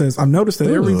word. It says, I've noticed that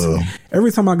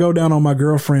every time I go down on my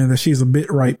girlfriend that she's a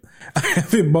bit ripe. I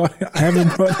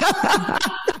haven't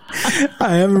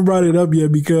brought it up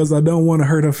yet because I don't want to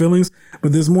hurt her feelings.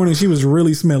 But this morning she was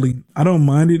really smelly. I don't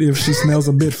mind it if she smells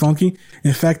a bit funky.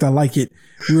 In fact, I like it.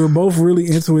 We were both really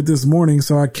into it this morning,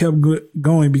 so I kept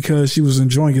going because she was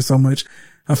enjoying it so much.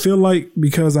 I feel like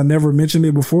because I never mentioned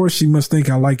it before, she must think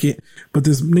I like it. But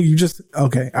this nigga,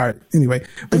 okay. All right. Anyway,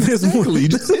 but this morning, you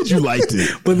just said you liked it.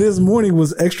 But this morning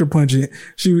was extra pungent.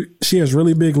 She has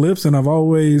really big lips, and I've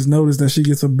always noticed that she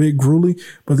gets a bit gruely.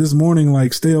 But this morning,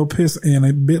 like stale piss and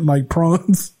a bit like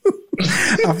prawns.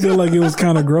 I feel like it was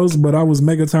kind of gross, but I was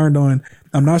mega turned on.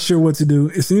 I'm not sure what to do.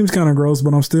 It seems kind of gross,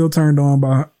 but I'm still turned on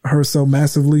by her so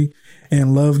massively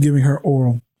and love giving her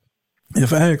oral.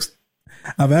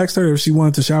 I've asked her if she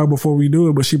wanted to shower before we do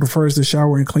it, but she prefers to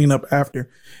shower and clean up after.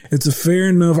 It's a fair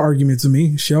enough argument to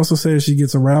me. She also says she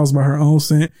gets aroused by her own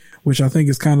scent, which I think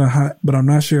is kind of hot, but I'm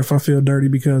not sure if I feel dirty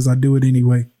because I do it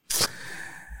anyway.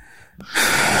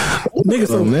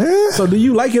 nigga. So do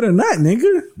you like it or not,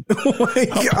 nigga?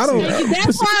 Like, I don't.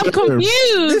 That's why I'm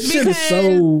confused. This shit is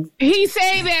so. He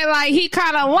say that like he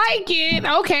kind of like it.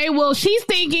 Okay, well she's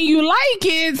thinking you like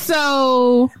it,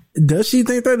 so. Does she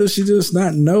think that? Does she just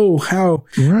not know how?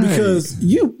 Right. Because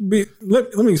let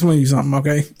me explain you something,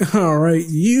 okay? All right.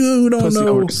 You don't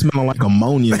know. Smelling like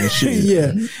ammonia and shit.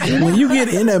 Yeah. When you get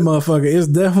in that motherfucker, it's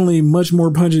definitely much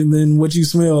more pungent than what you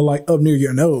smell like up near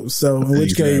your nose. So in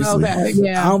which case,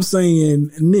 I'm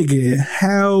saying, nigga,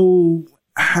 how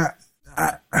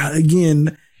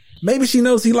again, maybe she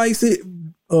knows he likes it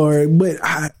but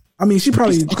I mean, she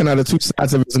probably looking at the two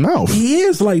sides of his mouth. He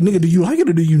is like, nigga, do you like it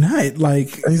or do you not?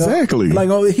 Like, exactly.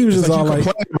 He was just all like,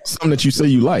 something that you say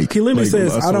you like. He literally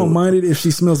says, I don't mind it if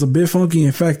she smells a bit funky.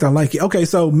 In fact, I like it. Okay,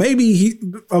 so maybe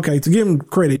to give him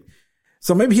credit,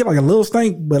 so maybe he like a little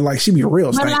stink, but like she be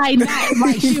real stink. But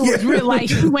like she was real, like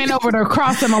she went over to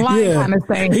crossing the line kind of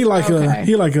thing. He like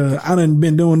I done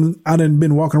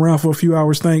been walking around for a few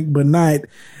hours stink, but not.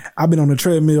 I've been on the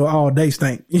treadmill all day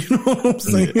stink. You know what I'm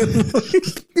saying?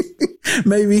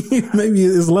 maybe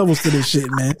it's levels to this shit,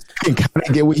 man. I can kind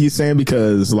of get what you're saying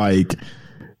because like,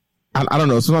 I don't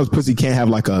know. Sometimes pussy can't have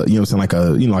like a, you know what I'm saying? Like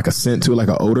a, you know, like a scent to it, like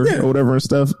an odor or whatever and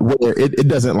stuff. Where it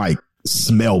doesn't like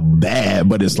smell bad,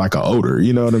 but it's like an odor.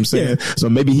 You know what I'm saying? Yeah. So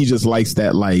maybe he just likes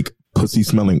that like pussy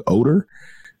smelling odor.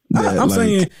 I'm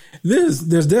saying there's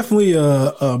definitely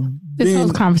a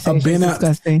been out.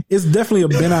 Disgusting. It's definitely a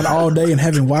been out all day and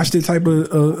haven't washed it type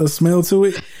of a smell to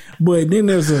it. But then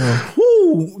there's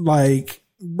like,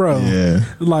 bro,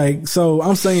 like, so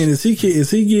I'm saying, is he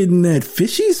getting that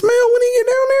fishy smell when he get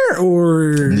down there,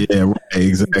 or right,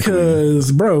 exactly?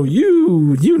 Because bro,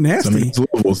 you nasty. I mean,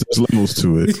 there's levels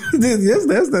to it.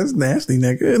 that's nasty,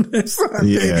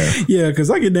 nigga. Yeah. Because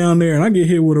I get down there and I get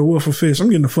hit with a wolf of fish, I'm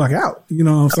getting the fuck out. You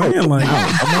know what I'm saying? Like,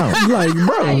 I'm out. Like,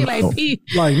 bro,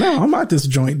 like, no, I'm out this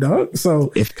joint, dog.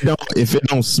 So if it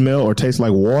don't smell or taste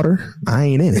like water, I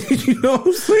ain't in it. You know what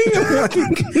I'm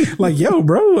saying? Like, yo,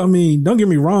 bro. I mean, don't get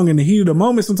me wrong. In the heat of the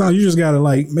moment, sometimes you just gotta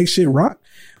like make shit rock.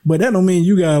 But that don't mean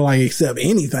you gotta like accept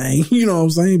anything. You know what I'm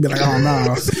saying? Be like, oh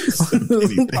no.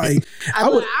 Like, I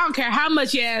don't care how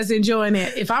much your ass enjoying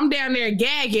it. If I'm down there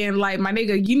gagging, like my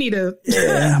nigga, you need to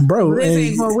bro.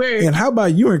 And how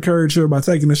about you encourage her by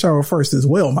taking a shower first as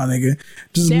well, my nigga?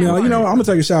 Just be like, you know, I'm gonna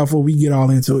take a shower before we get all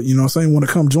into it. You know what I'm saying? Want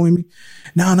to come join me?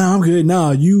 No, I'm good.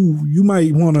 No, you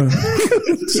might wanna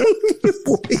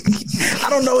I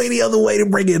don't know any other way to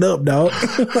bring it up, dog.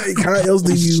 Like, how else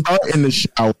do you start in the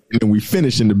shower and then we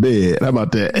finish in the bed? How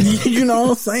about that? You know what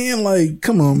I'm saying? Like,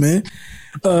 come on, man.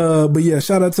 But yeah,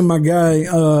 shout out to my guy.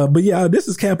 But yeah, this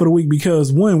is cap of the week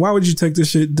because one, why would you take this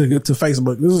shit to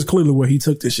Facebook? This is clearly where he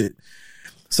took this shit.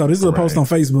 So this is a post on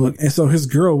Facebook, and so his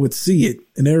girl would see it,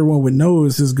 and everyone would know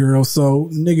it's his girl. So,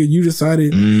 nigga, you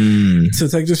decided to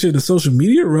take this shit to social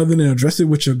media rather than address it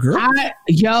with your girl?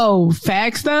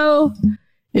 Facts though.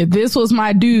 If this was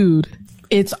my dude,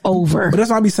 it's over. But that's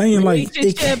what I be saying. Like,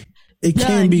 it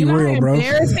can be real, bro.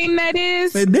 Embarrassing that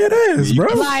is. It dead ass, bro.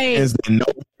 Like,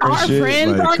 our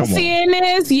friends are seeing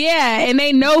this, and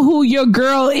they know who your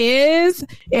girl is.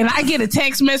 And I get a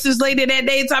text message later that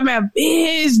day talking about,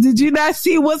 bitch, did you not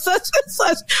see what such and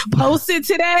such posted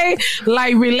today?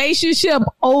 Like, relationship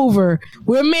over.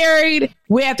 We're married.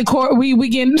 We're at the court. We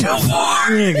getting divorced.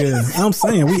 Nigga, I'm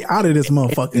saying we out of this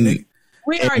motherfucking nigga.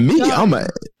 I'm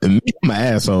an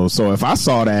asshole. So if I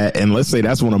saw that and let's say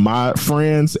that's one of my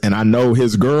friends and I know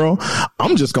his girl,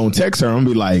 I'm just gonna text her and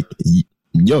be like,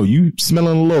 yo, you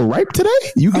smelling a little ripe today?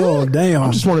 You good? Oh, damn.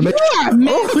 I just want to make sure.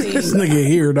 This nigga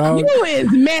here, dog. You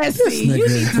is messy. You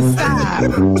need to stop.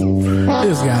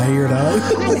 This guy here, dog.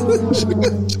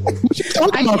 What you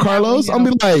talking about, Carlos? I'm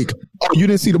be like, oh, you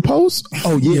didn't see the post?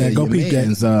 Oh, yeah. Go peep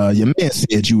that. Your man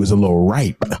said you was a little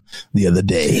ripe the other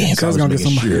day. Cuz gonna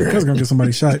get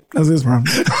somebody shot. That's his problem.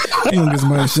 He gonna get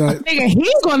somebody shot. Nigga,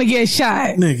 he's gonna get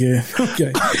shot. Nigga.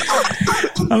 Okay.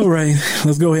 All right.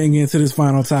 Let's go ahead and get into this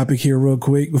final topic here real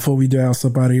quick before we douse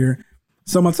up out of here.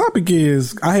 So my topic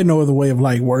is, I had no other way of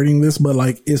like wording this, but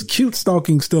like, is cute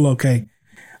stalking still okay?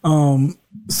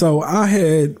 So I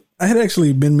had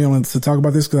actually been meaning to talk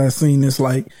about this because I seen this,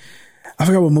 like, I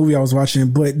forgot what movie I was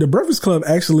watching, but the Breakfast Club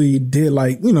actually did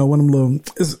like, you know, one of them little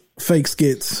fake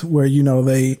skits where, you know,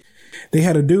 they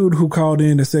had a dude who called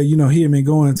in to say, you know, he had been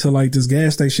going to like this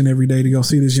gas station every day to go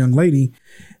see this young lady.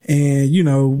 And, you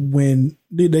know, when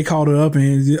they called her up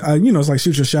and, you know, it's like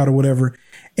shoot your shot or whatever.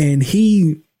 And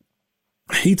he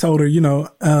told her, you know,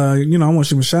 I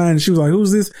want you to shine. And she was like,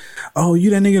 who's this? Oh,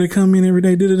 you that nigga that come in every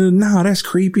day. Nah, that's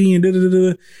creepy.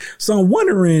 And So I'm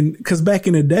wondering, cause back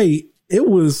in the day, it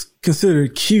was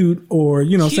considered cute or,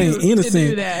 you know, Cute saying innocent to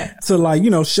do that. to like, you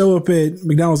know, show up at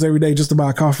McDonald's every day just to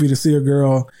buy coffee to see a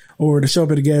girl, or to show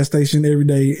up at a gas station every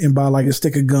day and buy like a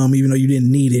stick of gum, even though you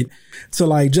didn't need it, to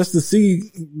like just to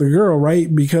see the girl,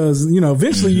 right? Because, you know,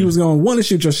 eventually you was going to want to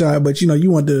shoot your shot, but you know,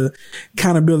 you want to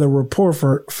kind of build a rapport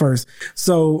first.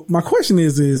 So my question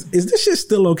is this shit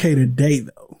still okay today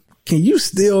though? Can you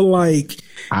still like?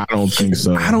 I don't think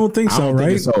so. I don't think so,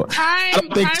 right? I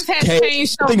don't think Times has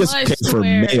changed so I think it's much okay to for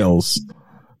where- males.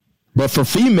 But for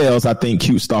females, I think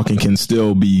cute stalking can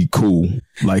still be cool.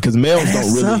 Like, cause males That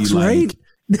don't really sucks, like. right?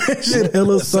 That shit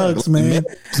hella sucks, man.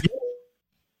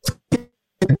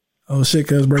 Oh shit,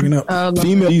 cuz breaking up.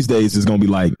 Female these days is gonna be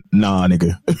like, nah,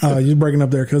 nigga. Oh, you're breaking up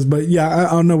there, cuz. But yeah,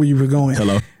 I don't know where you were going.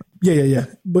 Hello. Yeah.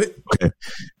 But Okay.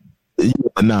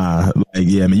 Nah, like,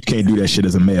 yeah, I mean, you can't do that shit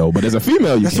as a male, but as a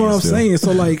female, you that's can what I'm still. saying.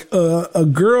 So like, a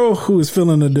girl who is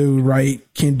feeling a dude, right,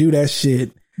 can do that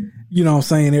shit. You know what I'm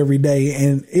saying, every day,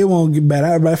 and it won't get bad.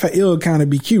 Matter of fact, it'll kind of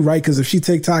be cute, right? Because if she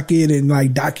TikTok it and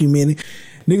like document it,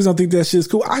 niggas don't think that shit's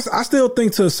cool. I still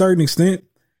think to a certain extent,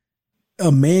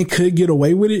 a man could get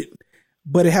away with it,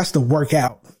 but it has to work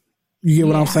out. You get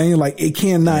what I'm saying? Like, it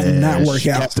cannot not work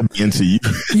she out. has to be into you.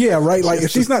 Yeah, right. Like,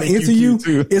 if she's not into you,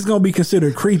 it's gonna be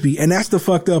considered creepy, and that's the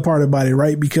fucked up part about it,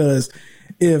 right? Because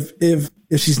if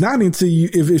she's not into you,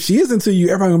 if she is into you,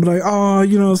 everybody gonna be like, oh,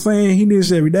 you know what I'm saying? He does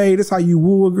this every day. That's how you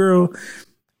woo a girl.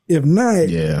 If not,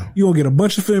 Yeah. you gonna get a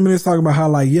bunch of feminists talking about how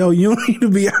like, yo, you don't need to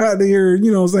be out there,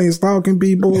 you know what I'm saying, stalking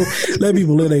people, let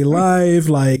people live their life.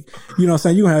 Like, you know what I'm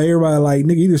saying? You gonna have everybody like,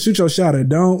 nigga, either shoot your shot or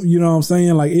don't. You know what I'm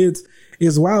saying? Like,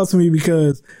 it's wild to me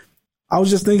because I was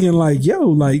just thinking like, yo,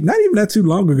 like not even that too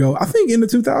long ago. I think in the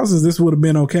 2000s, this would have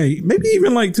been okay. Maybe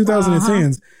even like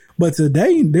 2010s. But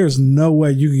today, there's no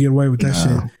way you can get away with that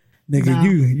shit. Nigga,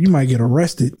 you might get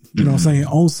arrested. You know what I'm saying?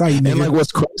 On site, nigga. And like,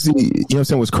 what's crazy, you know what I'm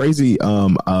saying? What's crazy,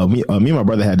 me and my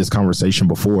brother had this conversation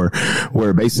before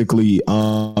where basically,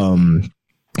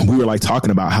 we were like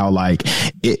talking about how like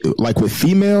with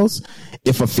females,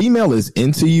 if a female is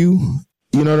into you,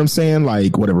 you know what I'm saying?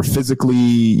 Like whatever, physically,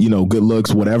 you know, good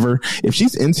looks, whatever. If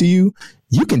she's into you,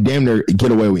 you can damn near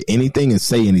get away with anything and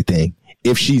say anything.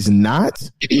 If she's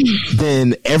not,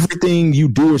 then everything you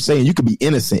do or say, and you could be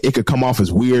innocent, it could come off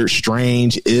as weird,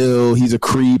 strange, ill, he's a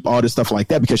creep, all this stuff like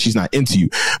that because she's not into you.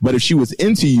 But if she was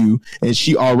into you and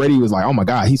she already was like, oh my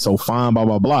God, he's so fine, blah,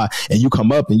 blah, blah. And you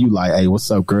come up and you like, hey,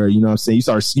 what's up, girl? You know what I'm saying? You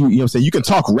start, you know what I'm saying? You can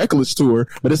talk reckless to her,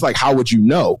 but it's like, how would you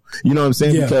know? You know what I'm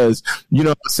saying? Yeah. Because, you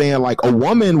know what I'm saying? Like a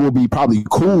woman will be probably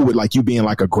cool with like you being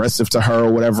like aggressive to her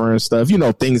or whatever and stuff, you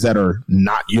know, things that are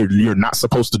not, you're not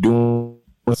supposed to do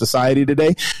in society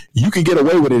today. You can get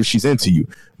away with it if she's into you,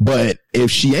 but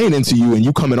if she ain't into you and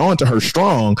you coming on to her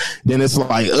strong, then it's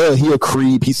like, he a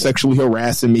creep, he's sexually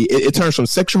harassing me. It turns from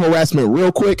sexual harassment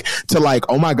real quick to like,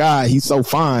 oh my God, he's so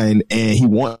fine and he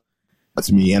wants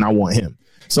me and I want him.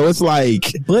 So it's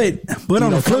like, but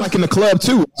on the flip, like in the club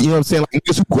too, you know what I'm saying? Like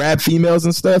niggas who grab females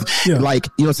and stuff. Yeah. Like,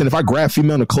 you know what I'm saying? If I grab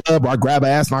female in the club or I grab her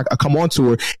ass and I come on to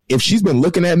her, if she's been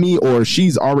looking at me or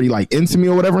she's already like into me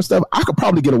or whatever and stuff, I could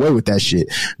probably get away with that shit.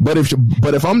 But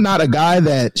if I'm not a guy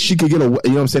that she could get away, you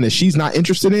know what I'm saying, that she's not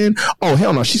interested in, oh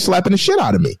hell no, she's slapping the shit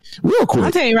out of me real quick.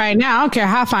 I'll tell you right now, I don't care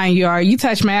how fine you are. You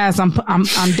touch my ass, I'm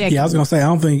decking. yeah, I was gonna say, I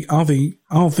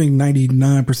don't think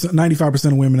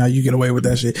 95% of women now you get away with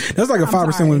that shit. That's like a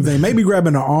 5% women thing. Maybe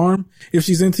grabbing her arm if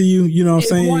she's into you. You know what I'm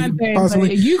saying? One thing, Possibly.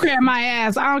 but if you grab my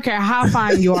ass, I don't care how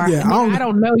fine you are. Yeah, I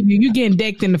don't know you. You getting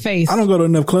decked in the face. I don't go to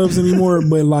enough clubs anymore,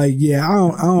 but like, yeah, I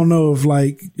don't know if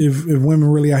like if women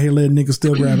really out here letting niggas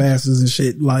still grab asses and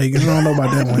shit. Like, I don't know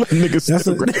about that one.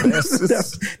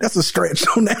 That's a stretch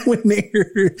on that one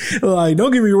there. Like,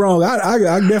 don't get me wrong.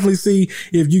 I definitely see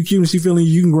if you cute and she feeling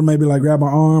you can maybe like grab her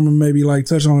arm and maybe like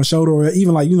touch her on the shoulder or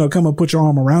even like, you know, come up, put your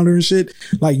arm around her and shit.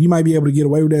 Like, you might be able to get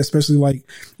away with that, especially like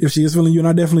if she is feeling you. And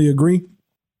I definitely agree.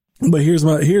 But here's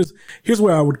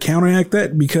where I would counteract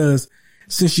that, because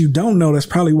since you don't know, that's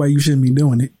probably why you shouldn't be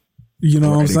doing it. You know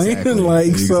what I'm saying? Exactly.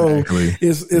 Like, so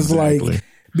it's like,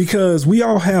 because we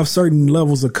all have certain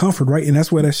levels of comfort, right? And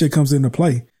that's where that shit comes into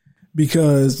play.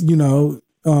 Because, you know,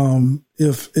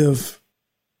 if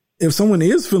someone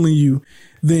is feeling you,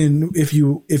 then if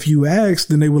you ask,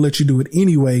 then they will let you do it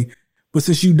anyway. But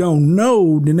since you don't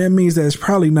know, then that means that it's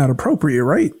probably not appropriate,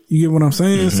 right? You get what I'm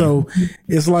saying? Mm-hmm. So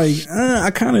it's like,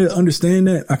 I kind of understand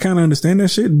that. I kind of understand that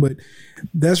shit, but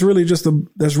that's really just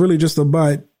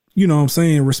about, you know what I'm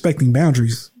saying, respecting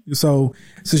boundaries. So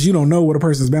since you don't know what a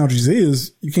person's boundaries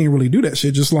is, you can't really do that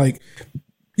shit. Just like,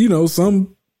 you know,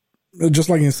 just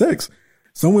like in sex,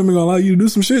 some women gonna allow you to do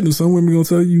some shit, and some women gonna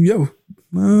tell you, yo,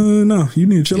 no, you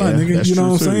need to chill out, nigga. You know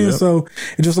what I'm saying? Yep. So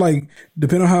it's just like,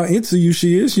 depending on how into you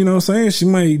she is, you know what I'm saying? She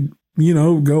might, you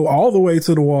know, go all the way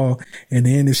to the wall. And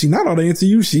then if she not all the into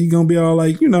you, she gonna be all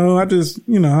like, you know, I just,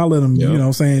 you know, I'll let them, you know what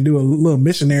I'm saying, do a little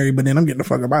missionary, but then I'm getting the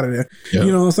fuck up out of there. Yep.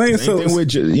 You know what I'm saying? Same thing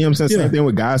with, you know what I'm saying? Same thing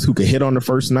with guys who can hit on the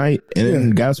first night and then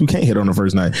guys who can't hit on the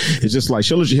first night. It's just like,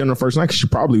 she'll let you hit on the first night because she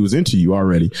probably was into you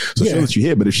already. So she'll let you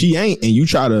hit. But if she ain't and you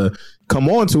try to come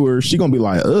on to her, she gonna be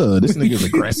like, this nigga's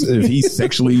aggressive. He's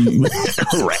sexually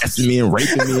harassing me and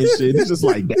raping me and shit. It's just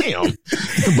like, damn.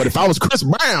 But if I was Chris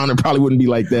Brown, it probably wouldn't be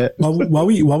like that. While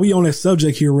we on that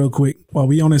subject here real quick, let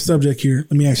me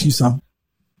ask you something.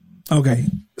 Okay.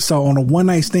 So on a one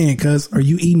night stand, cuz, are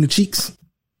you eating the cheeks?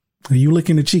 Are you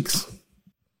licking the cheeks?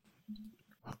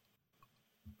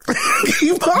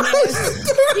 You paused.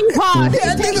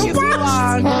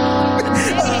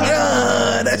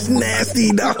 That's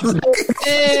nasty, dog. That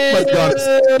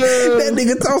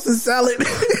nigga tossing salad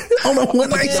on a one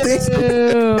night stand.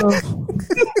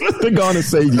 They're gonna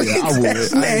say, yeah, I would.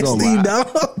 That's nasty,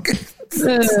 dog.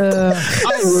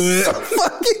 I would. So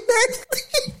fucking nasty.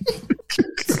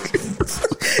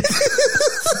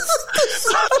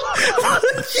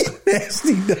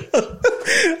 Nasty, dog.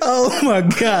 Oh my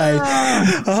god,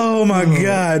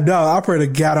 dog. I pray to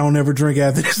God I don't ever drink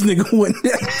after this nigga one day.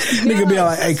 Nigga be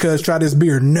like, hey, cuz, try this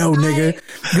beer. No, nigga,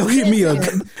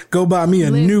 go buy me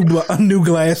a new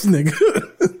glass, nigga.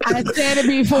 I said it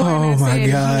before. Oh my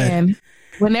god. Again.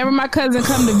 Whenever my cousin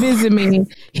come to visit me,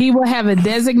 he will have a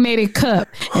designated cup,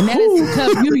 and that is the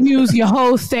cup you use your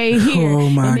whole stay here. Oh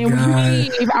my and then god! When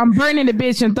you leave, I'm burning the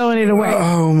bitch and throwing it away.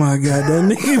 Oh my god! That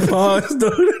nigga paused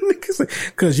though.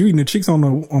 Because you eating the chicks on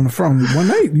the front one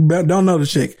night. You don't know the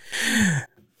chick.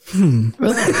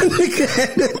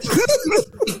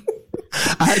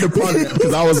 I had to pause it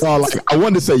because I was all like, I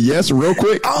wanted to say yes real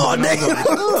quick. Oh damn!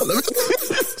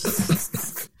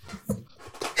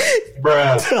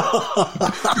 Bruh.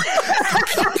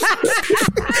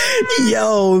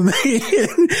 Yo, man.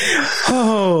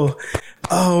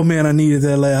 Oh, man, I needed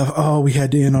that laugh. Oh, we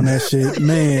had to end on that shit,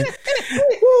 man.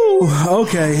 Woo.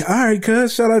 Okay. All right,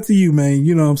 cuz. Shout out to you, man.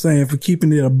 You know what I'm saying? For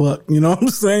keeping it a buck. You know what I'm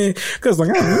saying? Cuz, like,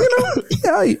 you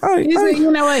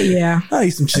know what? Yeah. I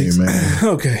eat some cheeks. Hey, man.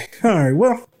 Okay. All right.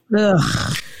 Well,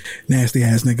 nasty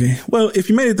ass nigga. Well, if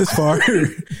you made it this far,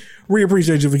 we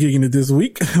appreciate you for kicking it this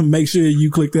week. Make sure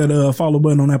you click that follow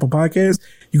button on Apple Podcasts.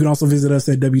 You can also visit us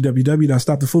at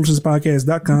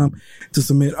www.stopthefoolishness.podcast.com to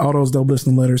submit all those dope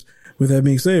listening letters. With that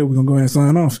being said, we're going to go ahead and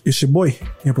sign off. It's your boy,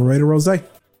 Imperator Rose. And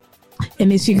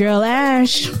it's your girl,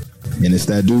 Ash. And it's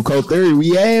that dude, Code Theory.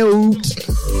 We out.